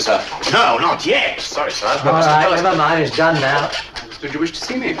 Tenby, sir. No, not yet. Sorry, sir. All right, never mind. It's done now. Did you wish to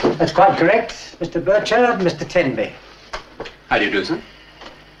see me? That's quite correct. Mr. Burchard, Mr. Tenby. How do you do, sir?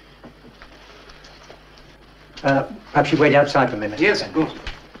 Perhaps you wait outside for a minute. Yes, of course.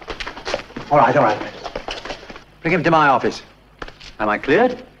 All right. Bring him to my office. Am I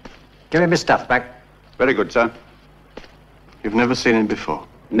cleared? Give him his stuff back. Very good, sir. You've never seen him before?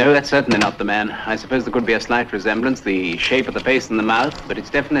 No, that's certainly not the man. I suppose there could be a slight resemblance, the shape of the face and the mouth, but it's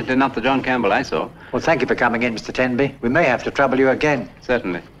definitely not the John Campbell I saw. Well, thank you for coming in, Mr. Tenby. We may have to trouble you again.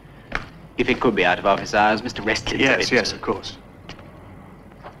 Certainly. If it could be out of office hours, Mr. Restley. Yes, of course.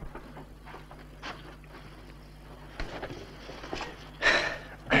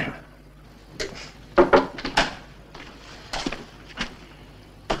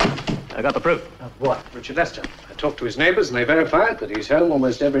 I got the proof. Of what? Richard Lester. I talked to his neighbors and they verified that he's home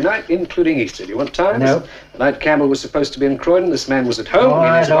almost every night, including Easter. Do you want times? No. The night Campbell was supposed to be in Croydon, this man was at home. All He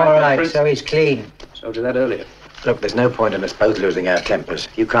and his wife right, were so he's clean. Told you that earlier. Look, there's no point in us both losing our tempers.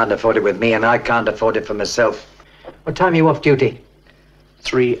 You can't afford it with me, and I can't afford it for myself. What time are you off duty?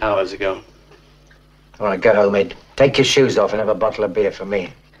 3 hours ago. All right, go home, Ed. Take your shoes off and have a bottle of beer for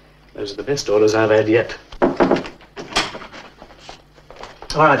me. Those are the best orders I've had yet.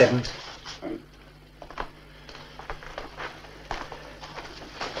 All right, Evans.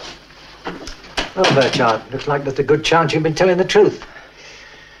 Well, Burchard, looks like there's a good chance you've been telling the truth.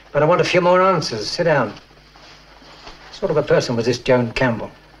 But I want a few more answers. Sit down. What sort of a person was this Joan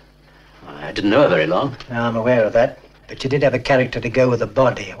Campbell? I didn't know her very long. Now, I'm aware of that. But you did have a character to go with the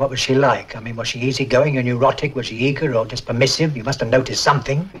body. What was she like? I mean, was she easygoing or neurotic? Was she eager or just permissive? You must have noticed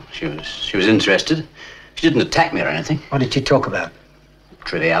something. She was interested. She didn't attack me or anything. What did she talk about?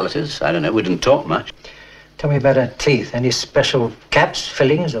 Trivialities. I don't know. We didn't talk much. Tell me about her teeth. Any special caps,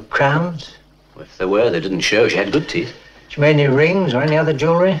 fillings, or crowns? Well, if there were, they didn't show. She had good teeth. She made any rings or any other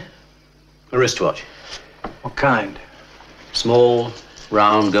jewelry? A wristwatch. What kind? Small,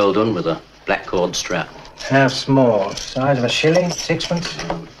 round gold one with a black cord strap. How small? Size of a shilling? Sixpence?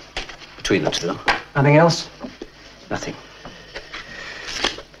 Between the two. Nothing else? Nothing.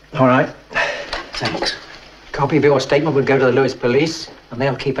 All right. Thanks. Copy of your statement will go to the Lewis police, and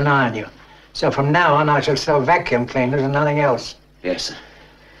they'll keep an eye on you. So from now on, I shall sell vacuum cleaners and nothing else. Yes, sir.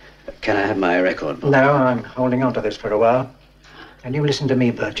 Can I have my record? No, I'm holding on to this for a while. And you listen to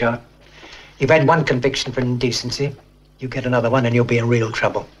me, Burchard. You've had one conviction for indecency. You get another one and you'll be in real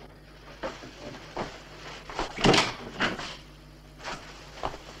trouble.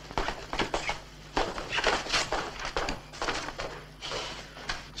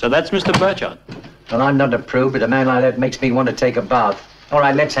 So that's Mr. Burchard. Well, I'm not a prude, but a man like that makes me want to take a bath. All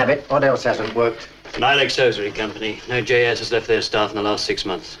right, let's have it. What else hasn't worked? Lilac Hosiery Company. No JS has left their staff in the last 6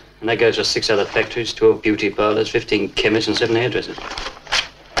 months. And that goes for 6 other factories, 12 beauty parlors, 15 chemists, and 7 hairdressers.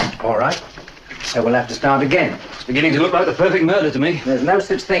 All right. So we'll have to start again. It's beginning to look like the perfect murder to me. There's no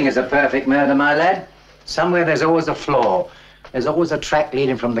such thing as a perfect murder, my lad. Somewhere there's always a flaw. There's always a track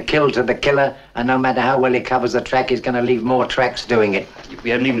leading from the kill to the killer, and no matter how well he covers the track, he's going to leave more tracks doing it. We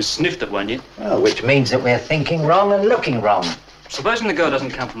haven't even sniffed at one yet. Well, which means that we're thinking wrong and looking wrong. Supposing the girl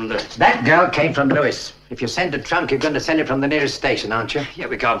doesn't come from Lewis. That girl came from Lewis. If you send a trunk, you're going to send it from the nearest station, aren't you? Yeah,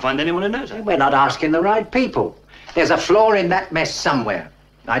 we can't find anyone who knows her. We're not asking the right people. There's a flaw in that mess somewhere.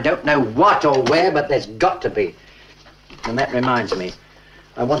 I don't know what or where, but there's got to be. And that reminds me.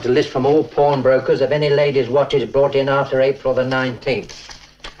 I want a list from all pawnbrokers of any ladies' watches brought in after April the 19th.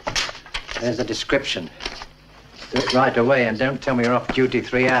 There's a description. Do it right away and don't tell me you're off duty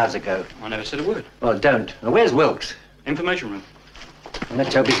 3 hours ago. I never said a word. Well, don't. Now, where's Wilkes? Information room. Well,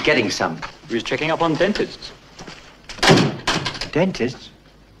 let's hope he's getting some. He was checking up on dentists. Dentists?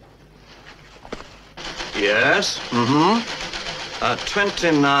 Yes.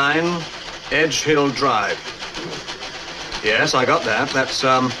 29 Edge Hill Drive. Yes, I got that. That's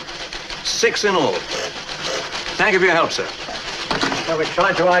 6 in all. Thank you for your help, sir. So we're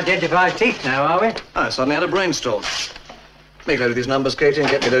trying to identify teeth now, are we? I suddenly had a brainstorm. Make note of these numbers, Katie, and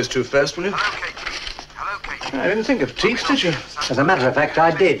get me those two first, will you? Hello, Katie. I didn't think of teeth, did you? As a matter of fact,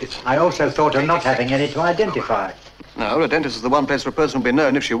 I did. I also thought of not having any to identify. No, a dentist is the one place where a person will be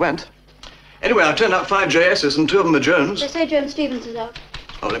known if she went. Anyway, I've turned up 5 JSs and 2 of them are Jones. They say Joan Stevens is out.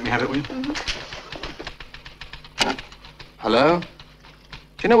 Oh, let me have it, will you? Hello? Do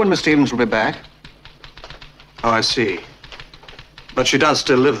you know when Miss Stevens will be back? Oh, I see. But she does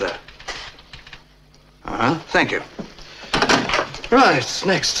still live there. Uh-huh. Thank you. Right,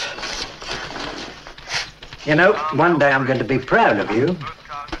 next. You know, one day I'm going to be proud of you.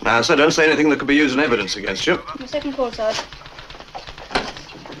 Now, sir, don't say anything that could be used in evidence against you. The second call, sir.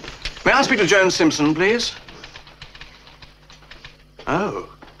 May I speak to Joan Simpson, please? Oh.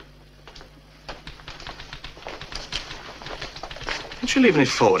 Did she leave any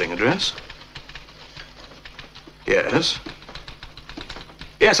forwarding address? Yes.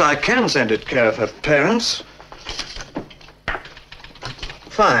 Yes, I can send it care of her parents.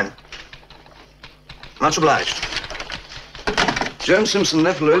 Fine. Much obliged. Joan Simpson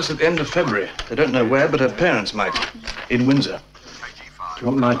left Lewis at the end of February. They don't know where, but her parents might. In Windsor. Do you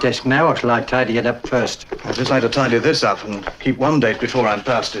want my desk now, or shall I tidy it up first? I'd just like to tidy this up and keep one date before I'm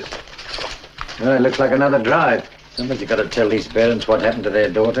past it. Well, it looks like another drive. Somebody's got to tell these parents what happened to their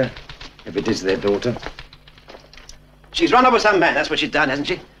daughter, if it is their daughter. She's run over some man, that's what she's done, hasn't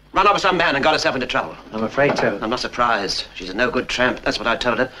she? Run over some man and got herself into trouble. I'm afraid so. I'm not surprised. She's a no-good tramp. That's what I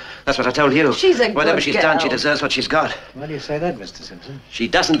told her. That's what I told you. She's a Whatever good she's girl. done, she deserves what she's got. Why do you say that, Mr. Simpson? She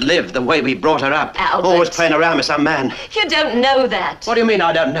doesn't live the way we brought her up. Albert. Always playing around with some man. You don't know that. What do you mean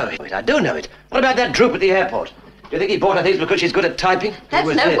I don't know it? I do know it. What about that droop at the airport? Do you think he bought her things because she's good at typing? That's Who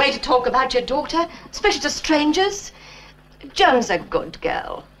was no this? way to talk about your daughter, especially to strangers. Joan's a good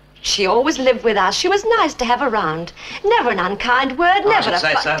girl. She always lived with us. She was nice to have around. Never an unkind word, never should a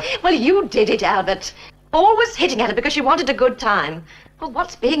say so. Well, you did it, Albert. Always hitting at her because she wanted a good time. Well,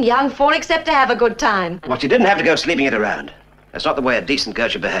 what's being young for except to have a good time? Well, she didn't have to go sleeping it around. That's not the way a decent girl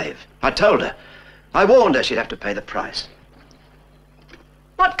should behave. I told her. I warned her she'd have to pay the price.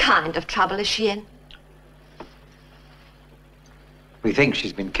 What kind of trouble is she in? We think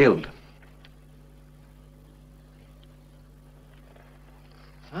she's been killed.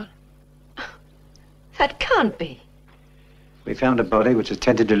 That can't be. We found a body which has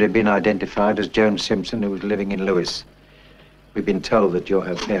tentatively been identified as Joan Simpson, who was living in Lewis. We've been told that you're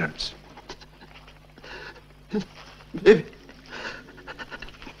her parents. Baby.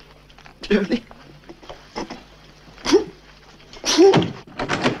 Jody.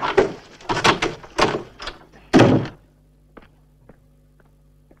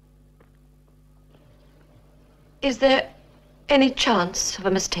 Is there any chance of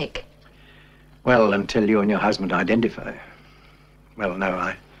a mistake? Well, until you and your husband identify. Well,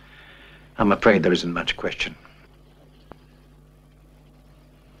 no, I'm afraid there isn't much question.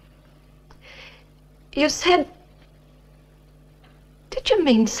 You said... Did you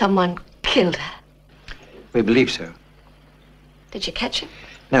mean someone killed her? We believe so. Did you catch him?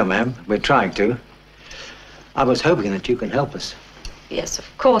 No, ma'am, we're trying to. I was hoping that you can help us. Yes, of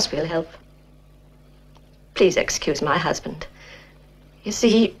course we'll help. Please excuse my husband. You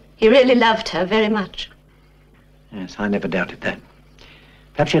see, he really loved her very much. Yes, I never doubted that.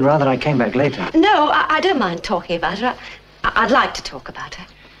 Perhaps you'd rather I came back later. No, I don't mind talking about her. I'd like to talk about her.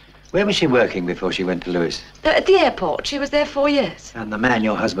 Where was she working before she went to Lewis? At the airport. She was there 4 years. And the man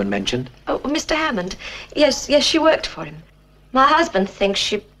your husband mentioned? Oh, Mr. Hammond. Yes, she worked for him. My husband thinks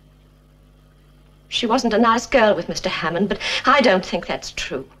she wasn't a nice girl with Mr. Hammond, but I don't think that's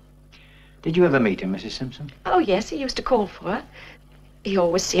true. Did you ever meet him, Mrs. Simpson? Oh, yes, he used to call for her. He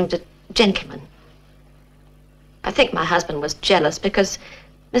always seemed a gentleman. I think my husband was jealous because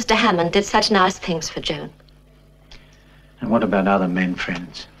Mr. Hammond did such nice things for Joan. And what about other men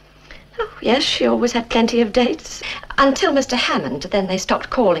friends? Oh, yes, she always had plenty of dates. Until Mr. Hammond, then they stopped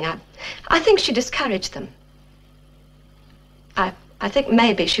calling. I think she discouraged them. I think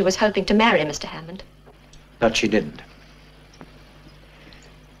maybe she was hoping to marry Mr. Hammond. But she didn't.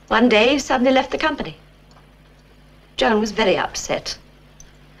 One day, he suddenly left the company. Joan was very upset.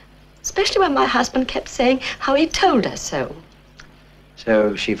 Especially when my husband kept saying how he told her so.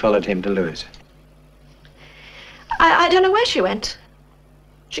 So she followed him to Lewis. I don't know where she went.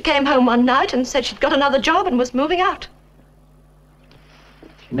 She came home one night and said she'd got another job and was moving out.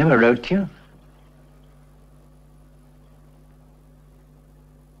 She never wrote to you?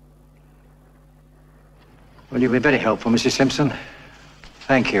 Well, you've been very helpful, Mrs. Simpson.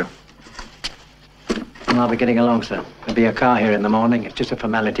 Thank you. And I'll be getting along, sir. There'll be a car here in the morning. It's just a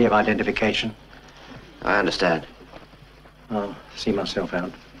formality of identification. I understand. I'll see myself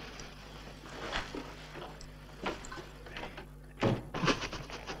out.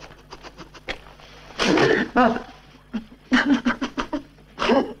 Mother.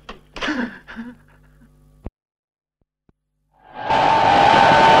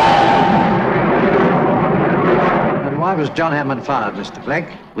 And why was John Hammond fired, Mr. Blake?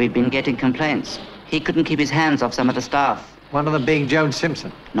 We've been getting complaints. He couldn't keep his hands off some of the staff. One of them being Joan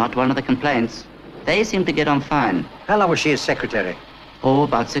Simpson? Not one of the complaints. They seem to get on fine. How long was she his secretary? Oh,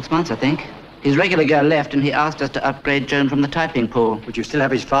 about 6 months, I think. His regular girl left and he asked us to upgrade Joan from the typing pool. Would you still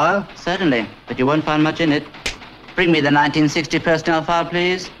have his file? Certainly, but you won't find much in it. Bring me the 1960 personnel file,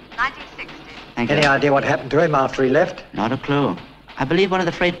 please. 1960. Thank you. Any idea what happened to him after he left? Not a clue. I believe one of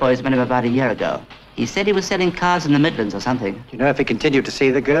the freight boys met him about a year ago. He said he was selling cars in the Midlands or something. Do you know if he continued to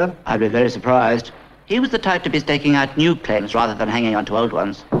see the girl? I'd be very surprised. He was the type to be staking out new claims rather than hanging on to old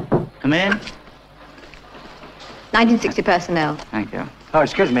ones. Come in. 1960 personnel. Thank you. Oh,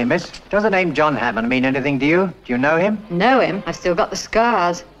 excuse me, miss. Does the name John Hammond mean anything to you? Do you know him? Know him? I've still got the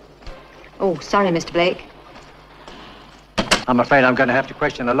scars. Oh, sorry, Mr. Blake. I'm afraid I'm going to have to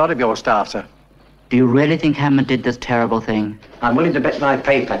question a lot of your staff, sir. Do you really think Hammond did this terrible thing? I'm willing to bet my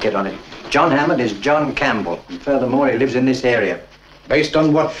pay packet on it. John Hammond is John Campbell, and furthermore, he lives in this area. Based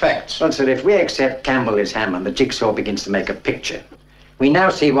on what facts? Well, sir, if we accept Campbell is Hammond, the jigsaw begins to make a picture. We now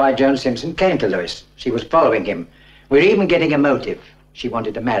see why Joan Simpson came to Lewis. She was following him. We're even getting a motive. She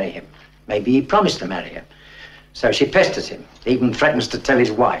wanted to marry him. Maybe he promised to marry her. So she pesters him, even threatens to tell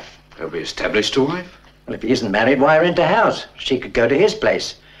his wife. Have we established a wife? Well, if he isn't married, why rent a house? She could go to his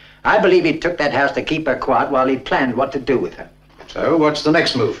place. I believe he took that house to keep her quiet while he planned what to do with her. So, what's the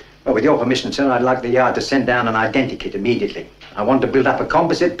next move? Well, with your permission, sir, I'd like the Yard to send down an identikit immediately. I want to build up a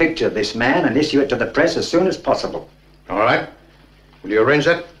composite picture of this man and issue it to the press as soon as possible. All right. Will you arrange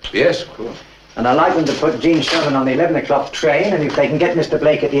that? Yes, of course. And I'd like them to put Gene Sherman on the 11 o'clock train, and if they can get Mr.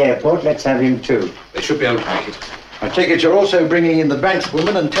 Blake at the airport, let's have him too. They should be able to make it. I take it you're also bringing in the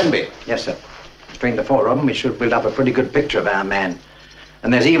bankswoman and Tenby. Yes, sir. Between the four of them, we should build up a pretty good picture of our man.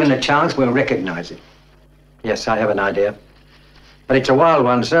 And there's even a chance we'll recognize him. Yes, I have an idea. But it's a wild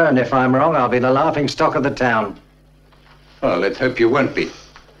one, sir, and if I'm wrong, I'll be the laughing stock of the town. Well, let's hope you won't be.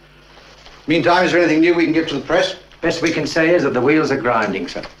 Meantime, is there anything new we can give to the press? Best we can say is that the wheels are grinding,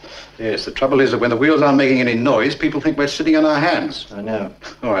 sir. Yes, the trouble is that when the wheels aren't making any noise, people think we're sitting on our hands. I know.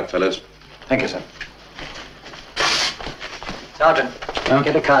 All right, fellows. Thank you, sir. Sergeant,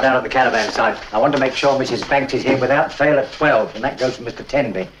 get a card out of the caravan site. I want to make sure Mrs. Banks is here without fail at 12, and that goes for Mr.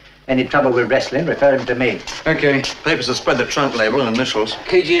 Tenby. Any trouble with wrestling, refer him to me. Okay. Papers have spread the trunk label and initials.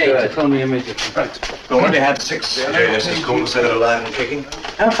 KG8, phone me immediately. Right. We already had 6 JSS calls that are alive and kicking.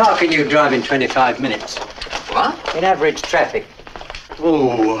 How far can you drive in 25 minutes? What? In average traffic.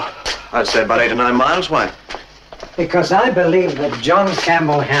 Oh, I'd say about 8 or 9 miles. Why? Because I believe that John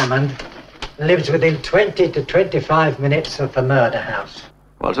Campbell Hammond lives within 20 to 25 minutes of the murder house.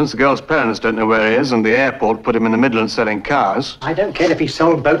 Well, since the girl's parents don't know where he is and the airport put him in the Midlands selling cars... I don't care if he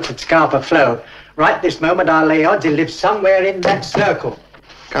sold boats at Scarpa Flow. Right this moment, I'll lay odds he lives somewhere in that circle.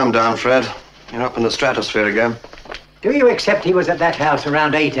 Calm down, Fred. You're up in the stratosphere again. Do you accept he was at that house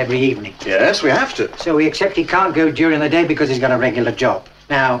around 8 every evening? Yes, we have to. So we accept he can't go during the day because he's got a regular job.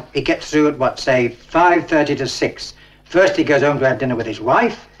 Now, he gets through at, what, say, 5:30 to 6. First, he goes home to have dinner with his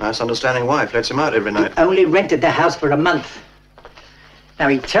wife. Nice understanding wife. Lets him out every night. He only rented the house for a month. Now,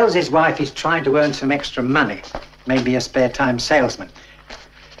 he tells his wife he's trying to earn some extra money. Maybe a spare time salesman.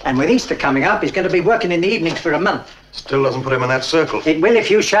 And with Easter coming up, he's going to be working in the evenings for a month. Still doesn't put him in that circle. It will if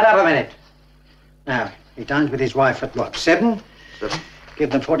you shut up a minute. Now, he dines with his wife at what, 7? 7.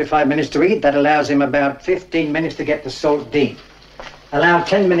 Give them 45 minutes to eat. That allows him about 15 minutes to get to Salt Dean. Allow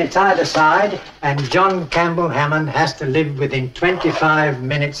 10 minutes either side, and John Campbell Hammond has to live within 25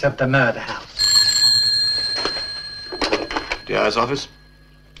 minutes of the murder house. DI's office?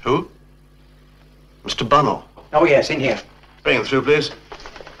 Who? Mr. Bunnell. Oh, yes, in here. Bring him through, please.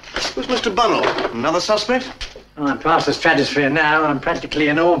 Who's Mr. Bunnell? Another suspect? Oh, I'm past the stratosphere now. I'm practically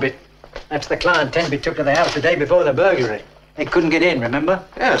in orbit. That's the client Tenby took to the house the day before the burglary. They couldn't get in, remember?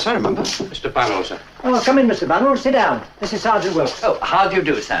 Yes, I remember. Mr. Bunnell, sir. Oh, come in, Mr. Bunnell. Sit down. This is Sergeant Wilkes. Oh, how do you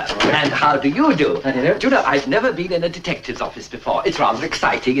do, sir? And how do you do? How do you do? Do you know, I've never been in a detective's office before. It's rather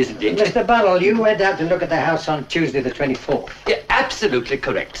exciting, isn't it? Mr. Bunnell, you went out to look at the house on Tuesday the 24th. Yeah, absolutely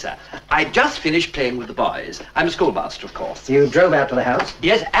correct, sir. I just finished playing with the boys. I'm a schoolmaster, of course. You drove out to the house?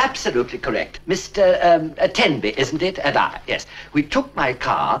 Yes, absolutely correct. Mr. Tenby, isn't it? And I, yes. We took my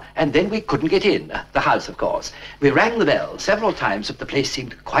car, and then we couldn't get in. The house, of course. We rang the bell several times, but the place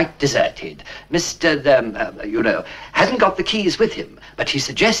seemed quite deserted. Mr. Hadn't got the keys with him, but he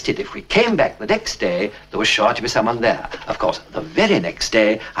suggested if we came back the next day, there was sure to be someone there. Of course, the very next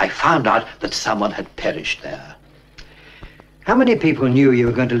day, I found out that someone had perished there. How many people knew you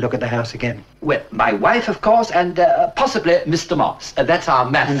were going to look at the house again? Well, my wife, of course, and possibly Mr. Moss. That's our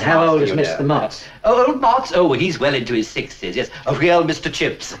maths. And how old is master, Mr. Moss? Old Moss? Oh, he's well into his 60s, yes. A real Mr.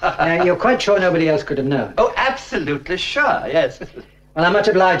 Chips. Now, you're quite sure nobody else could have known? Oh, absolutely sure, yes. Well, I'm much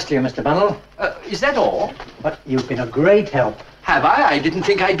obliged to you, Mr. Bunnell. Is that all? But you've been a great help. Have I? I didn't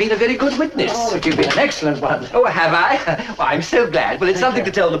think I'd been a very good witness. Oh, but you've been an excellent one. Oh, have I? Well, I'm so glad. Well, it's something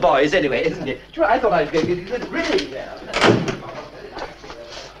to tell the boys anyway, isn't it? Sure, I thought I was going to be good, really well.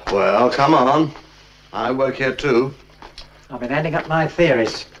 Well, come on. I work here too. I've been adding up my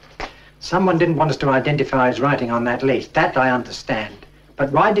theories. Someone didn't want us to identify his writing on that list. That I understand.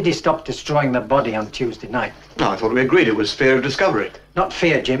 But why did he stop destroying the body on Tuesday night? No, I thought we agreed it was fear of discovery. Not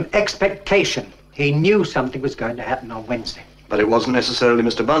fear, Jim. Expectation. He knew something was going to happen on Wednesday. But it wasn't necessarily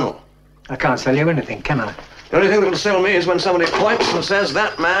Mr. Bunnell. I can't sell you anything, can I? The only thing that'll sell me is when somebody points and says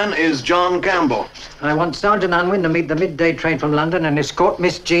that man is John Campbell. I want Sergeant Unwin to meet the midday train from London and escort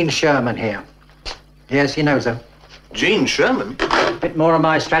Miss Jean Sherman here. Yes, he knows her. Jean Sherman? A bit more of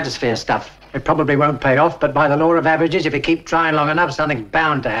my stratosphere stuff. It probably won't pay off, but by the law of averages, if you keep trying long enough, something's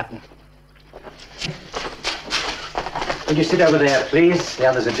bound to happen. Will you sit over there, please? The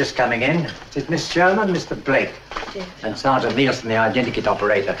others are just coming in. It's Miss Sherman, Mr. Blake, and Sergeant Nielsen, the identikit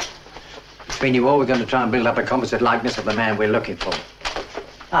operator. Between you all, we're going to try and build up a composite likeness of the man we're looking for.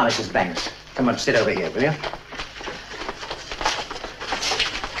 Ah, Mrs. Banks, come on, sit over here, will you?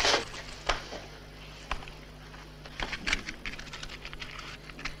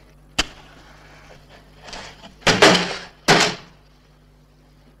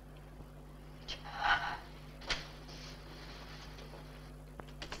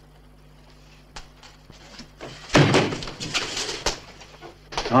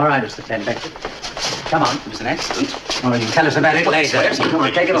 All right, Mr. Tenbeck. Come on. It was an accident. Oh, you can tell us about it later. Come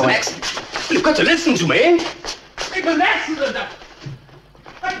on, take it away. You've got to listen to me. It was an accident.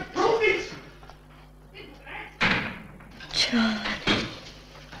 I proved it. John.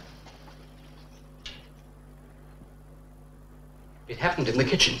 It happened in the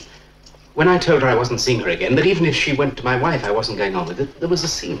kitchen. When I told her I wasn't seeing her again, that even if she went to my wife, I wasn't going on with it, there was a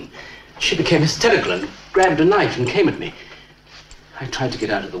scene. She became hysterical and grabbed a knife and came at me. I tried to get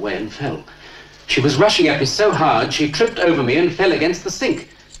out of the way and fell. She was rushing at me so hard, she tripped over me and fell against the sink.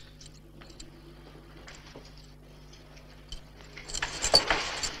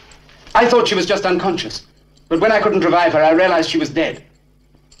 I thought she was just unconscious. But when I couldn't revive her, I realized she was dead.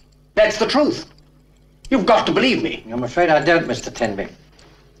 That's the truth. You've got to believe me. I'm afraid I don't, Mr. Tenby.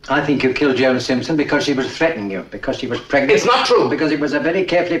 I think you killed Joan Simpson because she was threatening you, because she was pregnant. It's not true. Because it was a very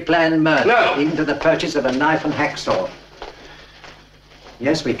carefully planned murder. No. Even to the purchase of a knife and hacksaw.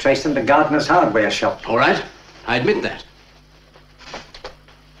 Yes, we traced them to Gardner's hardware shop. All right. I admit that.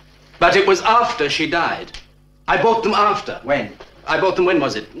 But it was after she died. I bought them after. When? I bought them, when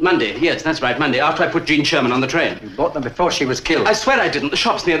was it? Monday. Yes, that's right, Monday, after I put Jean Sherman on the train. You bought them before she was killed? I swear I didn't. The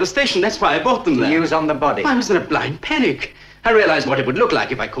shop's near the station. That's why I bought them there. The news on the body? I was in a blind panic. I realized what it would look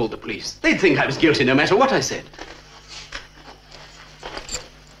like if I called the police. They'd think I was guilty no matter what I said.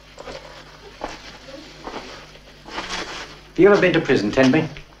 Have you ever been to prison, Tenby?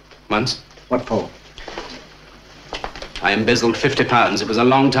 Once. What for? I embezzled 50 pounds. It was a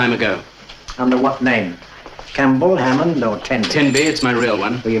long time ago. Under what name? Campbell, Hammond, or Tenby? Tenby, it's my real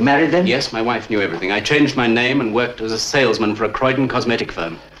one. Were you married then? Yes, my wife knew everything. I changed my name and worked as a salesman for a Croydon cosmetic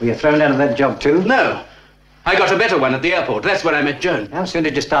firm. Were you thrown out of that job too? No. I got a better one at the airport. That's where I met Joan. How soon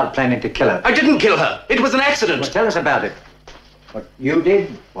did you start planning to kill her? I didn't kill her. It was an accident. Well, tell us about it. What you did,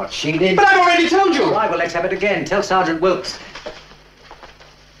 what she did. But I've already told you. All right, well, let's have it again. Tell Sergeant Wilkes.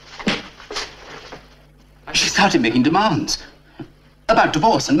 She started making demands about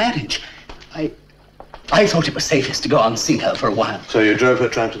divorce and marriage. I thought it was safest to go on seeing her for a while. So you drove her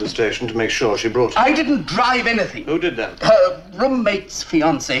tramp to the station to make sure she brought her? I didn't drive anything. Who did that? Her roommate's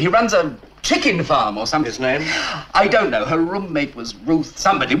fiancé. He runs a chicken farm or something. His name? I don't know. Her roommate was Ruth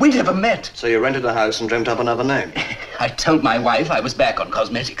somebody. We never met. So you rented a house and dreamt up another name? I told my wife I was back on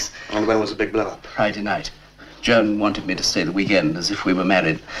cosmetics. And when was the big blow-up? Friday night. Joan wanted me to stay the weekend as if we were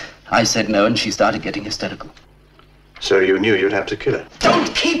married. I said no, and she started getting hysterical. So you knew you'd have to kill her?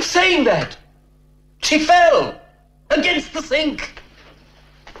 Don't keep saying that! She fell against the sink.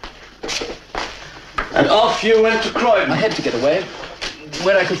 And off you went to Croydon? I had to get away,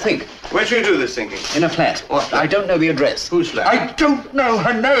 where I could think. Where did you do this thinking? In a flat. What flat? I don't know the address. Whose flat? I don't know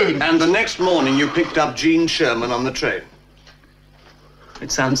her name. And the next morning you picked up Jean Sherman on the train?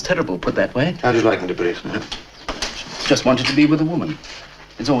 It sounds terrible put that way. How'd you like me to put it? Just wanted to be with a woman.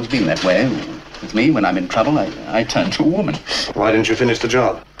 It's always been that way. With me, when I'm in trouble, I turn to a woman. Why didn't you finish the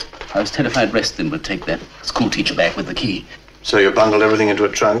job? I was terrified Reston would take that schoolteacher back with the key. So you bundled everything into a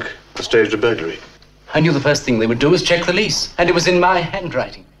trunk and staged a burglary? I knew the first thing they would do was check the lease, and it was in my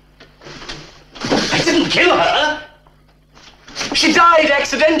handwriting. I didn't kill her! She died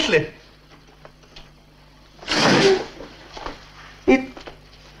accidentally! It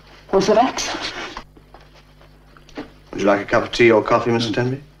was an accident. Would you like a cup of tea or coffee, Mr.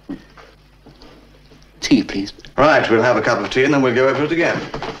 Tenby? Tea, please. Right, we'll have a cup of tea and then we'll go over it again.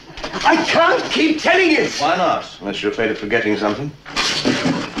 I can't keep telling it! Why not? Unless you're afraid of forgetting something.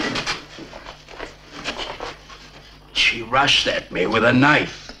 She rushed at me with a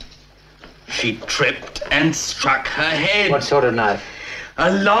knife. She tripped and struck her head. What sort of knife?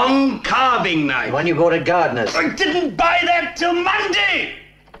 A long carving knife. The one you bought at Gardner's. I didn't buy that till Monday!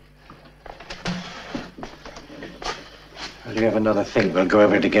 Well, you have another thing. We'll go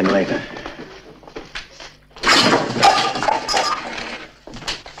over it again later.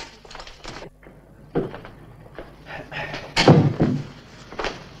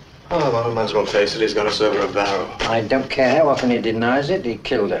 Oh, well, we might as well face it. He's got us over a barrel. I don't care how often he denies it. He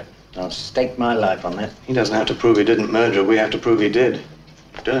killed her. I'll stake my life on that. He doesn't have to prove he didn't murder her. We have to prove he did.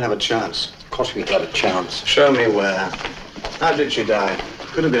 We don't have a chance. Of course we got a chance. Show me where. How did she die?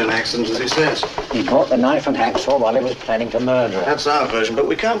 Could have been an accident, as he says. He bought the knife and hacksaw while he was planning to murder her. That's our version, but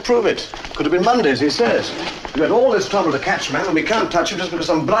we can't prove it. Could have been Monday, as he says. We had all this trouble to catch a man, and we can't touch him just because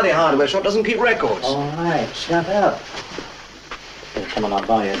some bloody hardware shop doesn't keep records. All right, shut up. Here, come on, I'll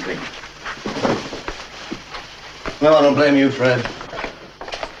buy you a drink. No, I don't blame you, Fred.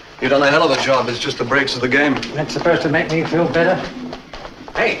 You've done a hell of a job. It's just the breaks of the game. That's supposed to make me feel better?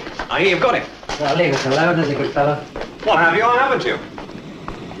 Hey, I hear you've got him. Well, leave us alone, there's a good fellow. What have you or haven't you?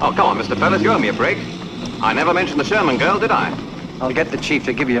 Oh, come on, Mr. Fellas, you owe me a break. I never mentioned the Sherman girl, did I? I'll get the chief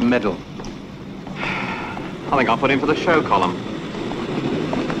to give you a medal. I think I'll put him for the show column.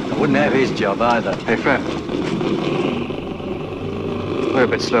 I wouldn't have his job either. Hey, Fred. We're a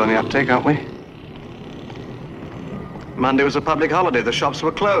bit slow in the uptake, aren't we? Monday was a public holiday. The shops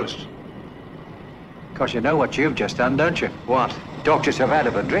were closed. Of course, you know what you've just done, don't you? What? Talked yourself out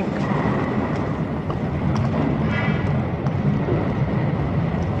of a drink.